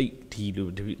ကစိတ်ဒီလို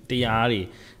တရားတွေ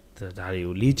ဒါတွေ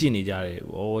ကိုလေ့ကျင့်နေကြတယ်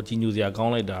။ဩကြီးညိုစရာကော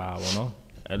င်းလိုက်တာပေါ့နော်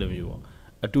။အဲ့လိုမျိုးပေါ့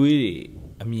။အတွေးတွေ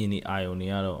အမြင်တွေအာယုံတွေ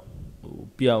ကတော့ဟို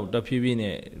ပျောက်တဖြည်းဖြည်း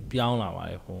နဲ့ပြောင်းလာပါ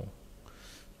တယ်ဟို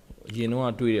။အရင်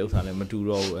တော့တွေးတဲ့ဥစ္စာလည်းမတူ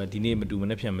တော့ဘူး။ဒီနေ့မတူမ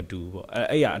နေ့ပြန်မတူဘူးပေါ့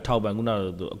။အဲ့ရအထောက်ပံ့ခုနက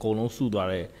တော့အကုန်လုံးစုသွား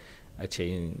တဲ့အချိ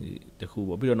န်တခု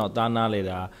ပေါ့။ပြီးတော့နောက်သားနာလဲ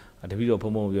တာတပည့်တော်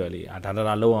ဖုံဖုံပြောလေဒါ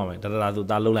လုံးရမယ်ဒါဆို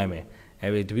သားလုံးလိုက်မယ်။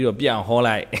အဲ့တပည့်တော်ပြန်ဟော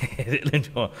လိုက်အဲ့လို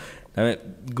တော့ဒါပေမဲ့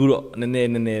ခုတော့နည်း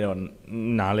နည်းတော့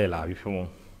နားလဲလာပြီဖုံဖုံ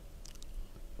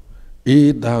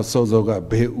da sozoga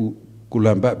beu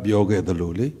kulamba bioge the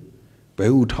loli,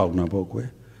 beu tauna boque,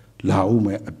 la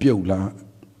ume a biola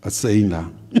a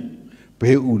saina,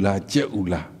 beula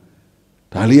jeula,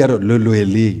 Talia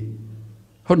lulueli.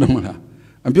 Honamana,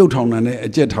 a biotauna, a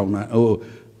jetauna, oh,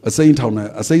 a saint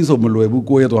towner, a saint of Maluebu,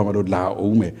 go to la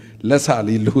ume, less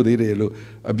hardly ludilo,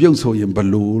 a bioso in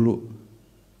balulu.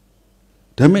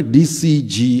 Damn it,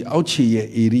 DCG, Auchi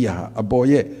area, a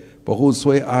boy, Boho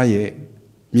sway aye,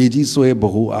 Miji sway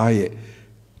Boho aye,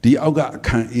 the Auga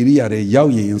can area, the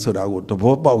Yaoye, and so that would the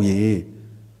Bobo ye.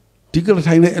 Tickle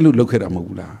tiny elu look at a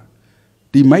mobula.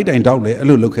 The might and doubt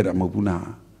elu look at a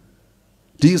mobuna.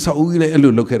 The Saule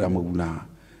elu look at a mobula.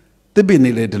 The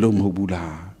Benile de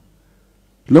Lomobula.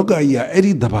 Look at ya,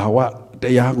 Eddie the Bawa, the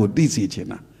Yago, DC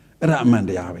China, and a man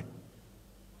the Ave.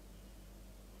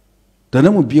 The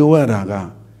name of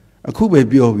Biowaraga, a Kube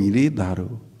Biovi,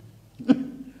 Daro.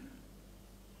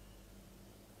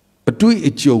 A tweet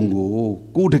a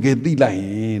chongo, go to get the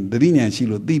line, the Dina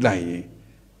Shilo, the line.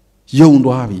 Young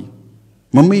Wavi,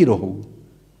 Mamiro.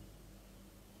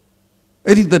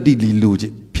 Eddie the Dili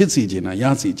Luge, Pitsy Jena,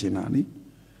 Yasi Jenani.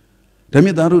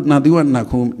 Damidaru Nadiwan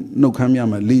Nakum, no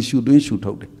Kamyama, Lee shoot doing shoot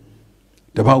out.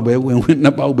 The bow bear win,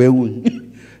 about bear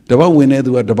win. The bow winner,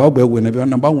 the bow bear winner,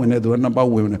 the bow winner, the bow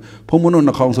winner. Pomon on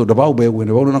the council, the bow bear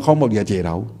winner, on a combo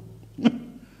Yajerao.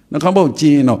 Nakambo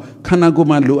Gino,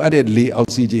 Kanaguma Lu added Lee out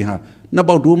CJ,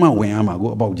 Nabaduma, when I'm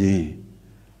go about Jane.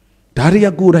 Daria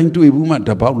good into a woman,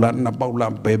 the Baula,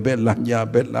 Nabaula, Bebella, Ya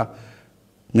Bella.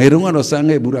 Nerunga no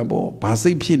Sange Burabo,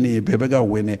 Pasi Pini, Bebega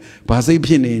winne, Pasi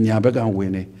Pini, Yabega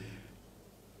winne.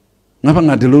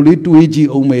 Napanga de Loli 2G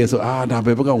Ome, so da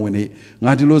Bebega winne,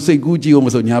 Natilo say Guji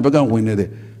almost on Yabega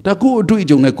winne. Da go to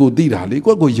each on a good deed,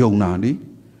 go go young nani.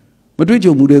 But which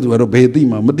you moved to a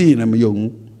bedima, Medina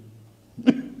young.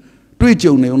 Twitch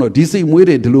on the DC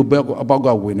waited to look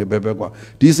about winne, Bebega.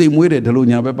 DC waited to look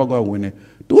Yabaga winne.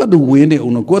 Do I do winne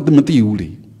on a quad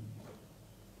Mathiuli?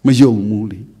 Majo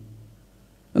Mooley.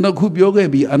 And I could be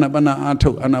Anabana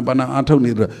Ato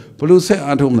neither. Poluse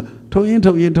Atom, Toyin,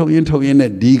 a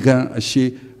diga, a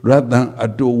she, rather than a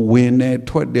do winne,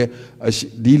 twade, a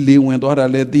dilly went or I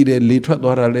let thee, litra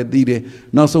or I let thee,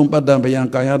 now some badam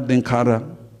Bayankaya than Kara.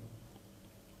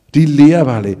 Dilia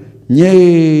Valley,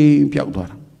 yea,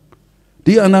 Piauta.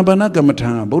 The Anabana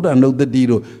Gamatana, both I know the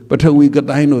dido, but we got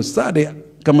Dino Sade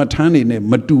Gamatani ne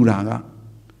Maturaga.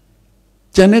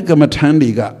 Janet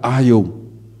Gamatandiga, Ayo.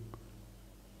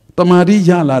 Tamari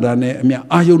Yaladane, Mia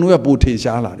Ayo no bote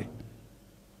shalari.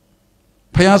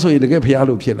 Payaso in the gap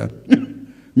Pialo Pilla.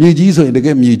 Mujizo in the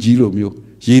game Mujilo Mu,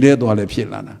 Jire Dole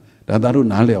Pilana, Dadaru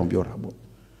Nale on Biorabo.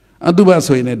 Aduba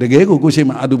so in the Gego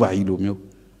Gushima Aduba Ilumio.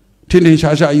 Tilin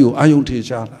Shasha you, Ayo Te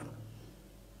Shala.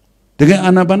 The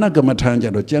Anabana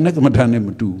Gamatanja, Janek Matane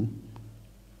Matu.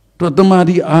 To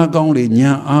Tamadi Argonli,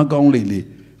 Nya Argonli.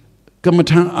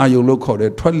 Gamatan Ayo loco,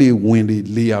 twirly windy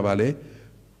Liavale.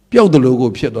 Pio the logo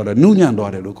Piedora, Nunyan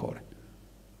Dora loco.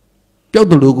 Pio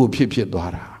the logo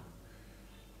Piedora.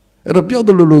 At a Pio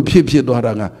the logo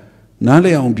Piedora,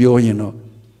 Nale on Bio, you know.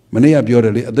 Manea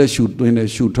Biorelli, other shoot doing a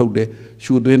shoot out there,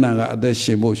 shoot doing a other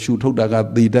shimo, shoot out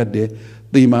that day,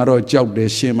 the Maro job there,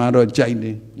 Shemaro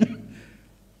Jine.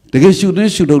 The guy shoot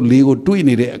out Lego, doing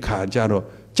it a car jaro,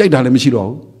 Jadale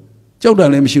Michiro,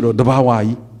 Jodale Michiro, the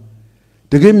Hawaii.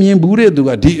 The game me and Bude do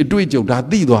a tweet of that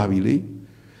deed, really.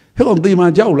 Hello, the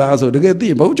my jaw lazo, the get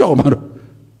the about jaw maro.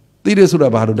 The is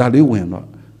about Dali win,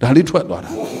 Dali twat.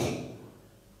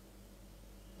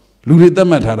 Luli the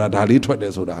matara, Dali twat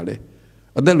as Dali.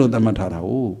 A delo the matara,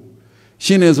 oh.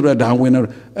 She is a down winner,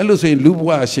 and Lucy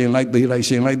Luwa, she like the like,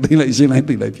 she like the like, she like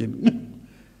the like.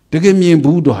 The game me and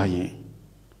Boo dying.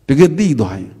 The get thee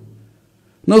dying.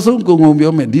 No so go on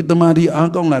your men, did the Madi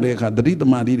Argon Ladeca, the did the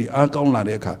Madi Argon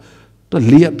Ladeca. The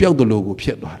Lia Pio the logo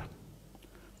Piedra.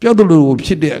 Pio the logo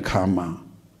Piedra Kama.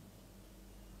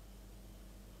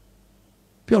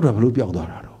 Pio the Blue Pio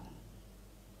Dorado.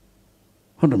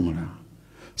 Hodamona.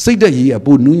 Say that ye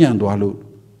about Nunyan Dwalo.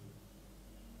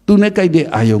 Do not guide the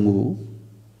Ayongo.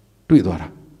 Do it.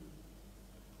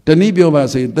 The Nibio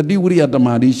say the Dewey at the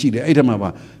Madi she the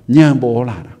Itamava, Nyambo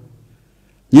Lada.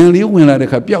 Nyanli when I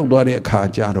have Pio Dore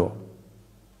Cajaro.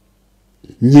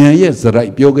 Nya yes, the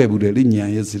right Pioga Budeli,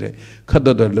 Nya yesterday, cut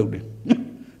the load.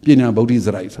 Pina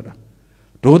Bodis right.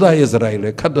 Doda is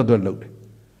right, cut the load.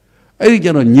 I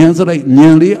get on Nyan's right,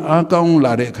 nearly Argon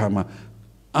Lade Kama.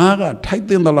 Aga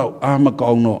tight in the law,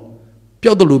 Armacono.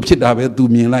 Piotr Lupchit Ave to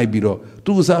me like Biro,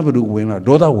 to Savadu winner,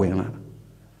 Doda winner.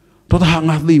 Doda hang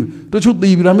not leave, don't you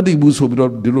leave Ramadi Buso,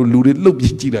 the looted look,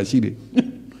 Chida Chidi.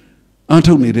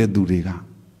 Antony Red Duriga.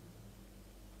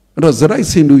 đó rất là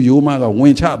xin được yêu mà cái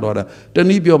nguyên cha đó là trên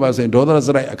đi biểu bà xin đó là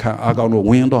rất là khang ác ông nó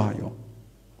nguyên đó hay không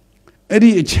ấy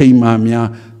đi chơi mà mía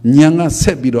nhang á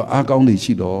sẽ bị đó ác ông đi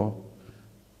chỉ đó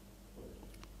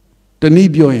trên đi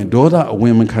biểu hiện đó là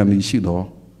nguyên mình khang đi chỉ đó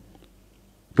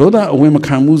là nguyên mình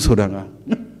khang mua số đó à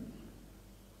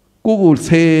cô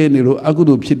xe này rồi aku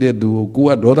đồဖြစ်တဲ့သူကို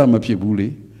ကဒေါသမဖြစ်ဘူးလေ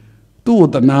သူ့ကို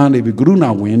တနာနေပြီကရုဏာ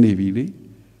ဝင်နေပြီလေ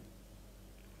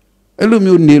အဲ့လို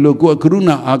မျိုးနေလို့ကိုကကရု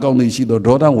ဏာအားကောင်းနေရှိတော့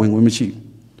ဒေါသဝင်ခွင့်မရှိ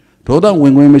ဒေါသဝ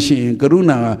င်ခွင့်မရှိရင်ကရု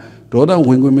ဏာဒေါသဝ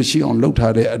င်ခွင့်မရှိအောင်လှုပ်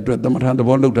ထားတဲ့အတွက်သမထသ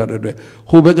ဘောလှုပ်ထားတဲ့အတွက်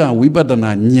ဟိုဘက်ကဝိပဿ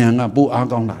နာဉာဏ်ကပိုအား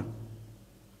ကောင်းလာ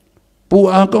ပို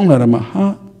အားကောင်းလာတယ်မှာဟာ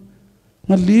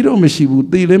ငါလေးတော့မရှိဘူး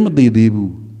သေလည်းမသေသေး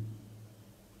ဘူး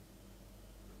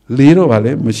လေးတော့ဗာ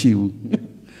လဲမရှိဘူး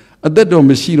အသက်တော်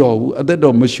မရှိတော့ဘူးအသက်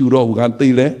တော်မရှူတော့ဘူးကသိ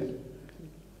လဲ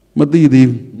မသိသေး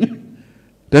ဘူး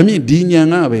ဒါမြင့်ဒီဉာဏ်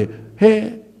ကပဲဟဲ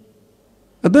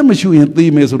အသက်မရှူရင်သိ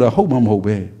မယ်ဆိုတာဟုတ်မှမဟုတ်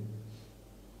ပဲ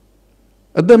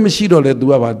အသက်မရှိတော့လဲ तू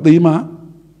ကပါသိမှ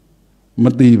မ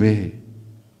သိပဲ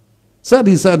စ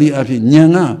သည်အဖြစ်ဉာဏ်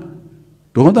က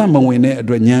ဒေါသမဝင်တဲ့အ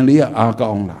တွက်ဉာဏ်လေးကအားကော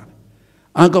င်းလာ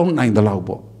အားကောင်းနိုင်တယ်လို့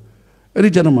ပေါ့အဲ့ဒီ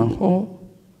ကျတော့မှဟော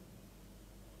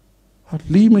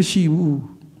လီးမရှိဘူး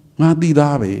ငါသိ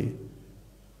သားပဲ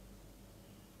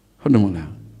ဟုတ်တယ်မ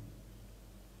လား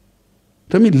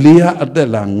တမီလေးရအသက်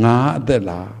လားငါအသက်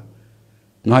လား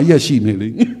ငါရက်ရှိနေလေ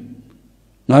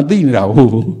ငါသိနေတာဟု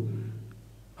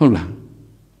တ်လား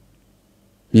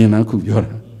မြင်လားခုပြော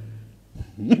တာ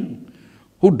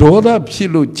ဟိုဒေါသဖြစ်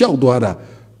လို့ကြောက်သွားတာ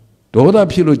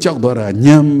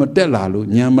ညံမတက်လာလို့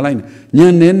ညံမလိုက်ညံ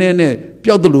နဲ့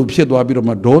ပျောက်တယ်လို့ဖြစ်သွားပြီးတော့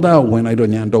မှဒေါသဝင်လိုက်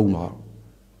တော့ညံတုံးသွား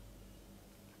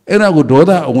အဲ့ဒါကိုဒေါ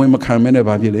သအဝင်မခံမဲနဲ့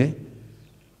ဘာဖြစ်လဲ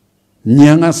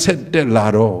ဉာဏ်ကဆက်တက်လာ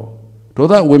တော့ဒေါ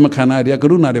သအဝင်မခံနိုင်တဲ့က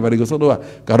ရုဏာတွေဘာတွေကိုဆိုတော့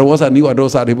ကာရဝဆာနိဝဒေါ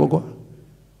သတွေပေါ့ကွာ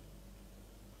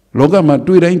လောကမှာ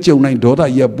တွေ့တိုင်းကြုံတိုင်းဒေါသ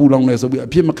ကြီးပူလောင်နေဆိုပြီးအ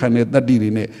ဖြစ်မခံတဲ့တတ္တိတွေ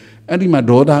နဲ့အဲ့ဒီမှာ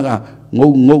ဒေါသက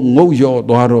ငုတ်ရော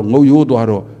သွားတော့ငုတ်ရိုးသွား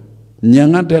တော့ဉာဏ်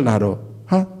ကတက်လာတော့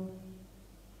ဟာ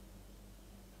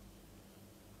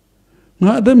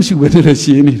ငါအသက်မရှိဘဲနဲ့ရှ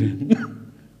င်းနေတယ်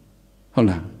ဟုတ်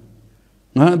လား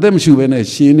ငါအသက်မရှိဘဲနဲ့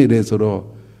ရှင်းနေတယ်ဆိုတော့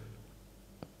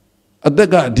အသက်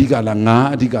ကအဓိကလားငါ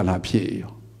အဓိကလားဖြစ်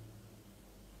ရော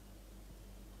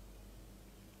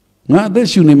ငါအသက်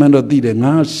ရှူနေမှတော့သိတယ်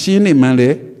ငါရှင်းနေမှလ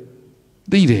ည်း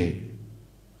သိတယ်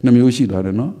နှမျိုးရှိသွားတ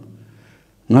ယ်နော်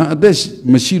ငါအသက်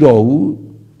မရှိတော့ဘူး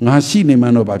ငါရှိနေမှ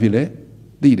တော့ဘာဖြစ်လဲ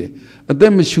သိတယ်အသ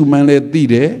က်မရှူမှလည်းသိ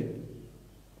တယ်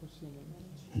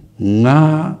ငါ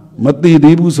မသိ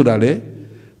သေးဘူးဆိုတာလေ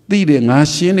သိတယ်ငါ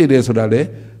ရှင်းနေတယ်ဆိုတာလေ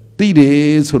သိတ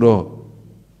ယ်ဆိုတော့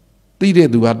သိတဲ့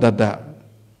သူကတတ္တ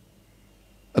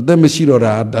အသက်မရှိတော့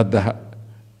တာတတ္တ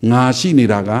ငါရှိနေ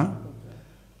တာက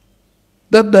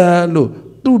တတ္တလို့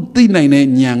သူသိနိုင်တဲ့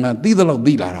ဉာဏ်ကသိသလောက်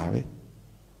သိလာတာပဲ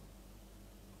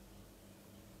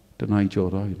တဏှာကြော်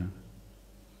သွားပြီလား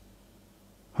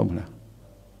ဟုတ်မလား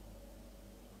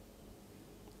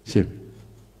ရှင်း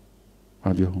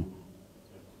ဘာပြော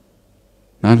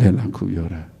နားလည်လားခုပြော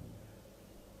တာ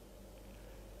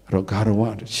တော့ဂါရဝ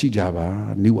ရှိကြပါ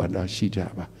နိဝရဒရှိကြ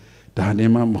ပါဒါနဲ့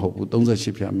မှမဟုတ်ဘူး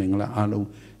38ဖြာမင်္ဂလာအားလုံး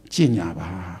ကျင့်ကြပါ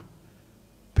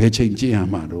ဘယ်ချိန်ကျင့်ရ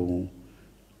မှာတော့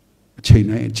အချိန်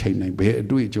တိုင်းဘယ်အ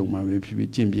တွေ့အကြုံမှပဲဖြစ်ဖြ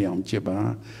စ်ကျင့်ပြအောင်ကျင့်ပါ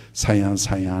ဆိုင်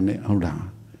ရာနဲ့ဟုတ်လား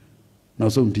နော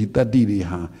က်ဆုံးဒီတတ္တိတွေ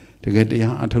ဟာတကယ်တ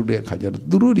ရားအထုတ်တဲ့အခါကျတော့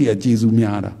သူတို့တွေကကျေစု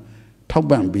များတာထောက်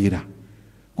ပံ့ပေးတာ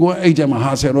ကိုကအဲ့ကြမှာ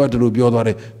ဟာဆယ်တော့ဒီလိုပြောသွားတ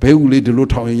ယ်ဘဲဦးလေးဒီလို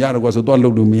ထောင်ရင်ရတယ်ကွာဆိုတော့လု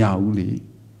ပ်လို့မရဘူးလေ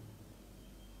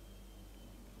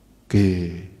ကဲ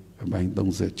အပိုင်း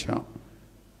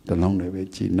36တလုံးလည်းပဲ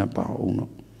ကြည်နှပ်ပါအောင်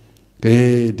တော့ကဲ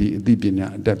ဒီအသိပညာ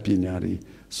အတတ်ပညာတွေ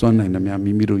စွမ်းနိုင်သမျှ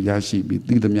မိမိတို့ရရှိပြီး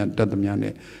သိသမျှတတ်သမျှ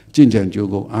နဲ့ကျင့်ကြံကြိုး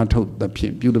ကိုအားထုတ်သဖြ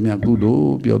င့်ပြုသမျှကုသို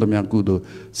လ်ပြောသမျှကုသိုလ်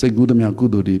စိတ်ကူးသမျှကု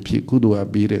သိုလ်တွေဖြစ်ကုသိုလ်အပ်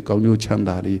ပြီးတဲ့ကောင်းကျိုးချမ်း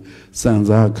သာတွေစံ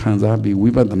စားခံစားပြီးဝိ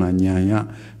ပဿနာဉာဏ်ရ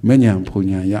မဉဏ်ဖုန်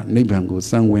ဉာဏ်ရနိဗ္ဗာန်ကို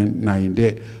စံဝင်နိုင်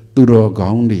တဲ့သူတော်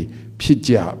ကောင်းတွေဖြစ်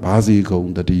ကြပါစေကုန်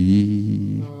သတ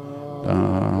ည်းသာ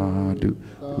ဓု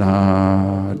သာ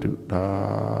ဓုသာ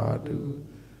ဓု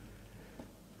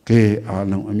ကဲအား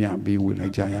လုံးအမြတ်ပေးဝေလို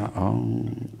က်ကြရအောင်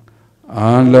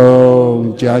အားလုံး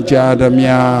ကြာသ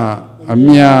မျှအ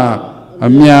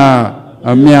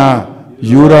မြ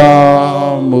ယူ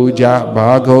တော်မူကြပါ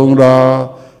ကုန်တော်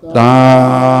သာ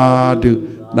ဓု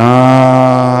သာ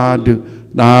ဓု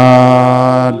သာ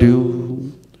ဓု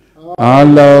အား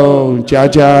လုံး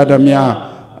ကြာသမျှ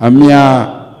အ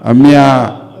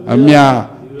မြ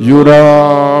ယူ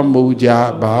တော်မူကြ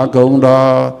ပါကုန်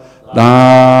တော်သာ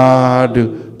ဓု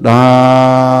သာ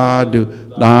ဓု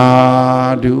သာ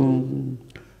ဓု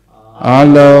အား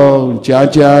လုံး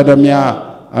ကြာသမျှ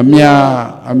အ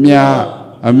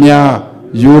မြ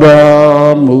ယူ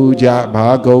တော်မူကြပါ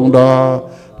ကုန်တော်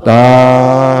သာ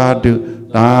ဓု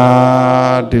သာ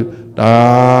ဓုသာ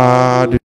ဓု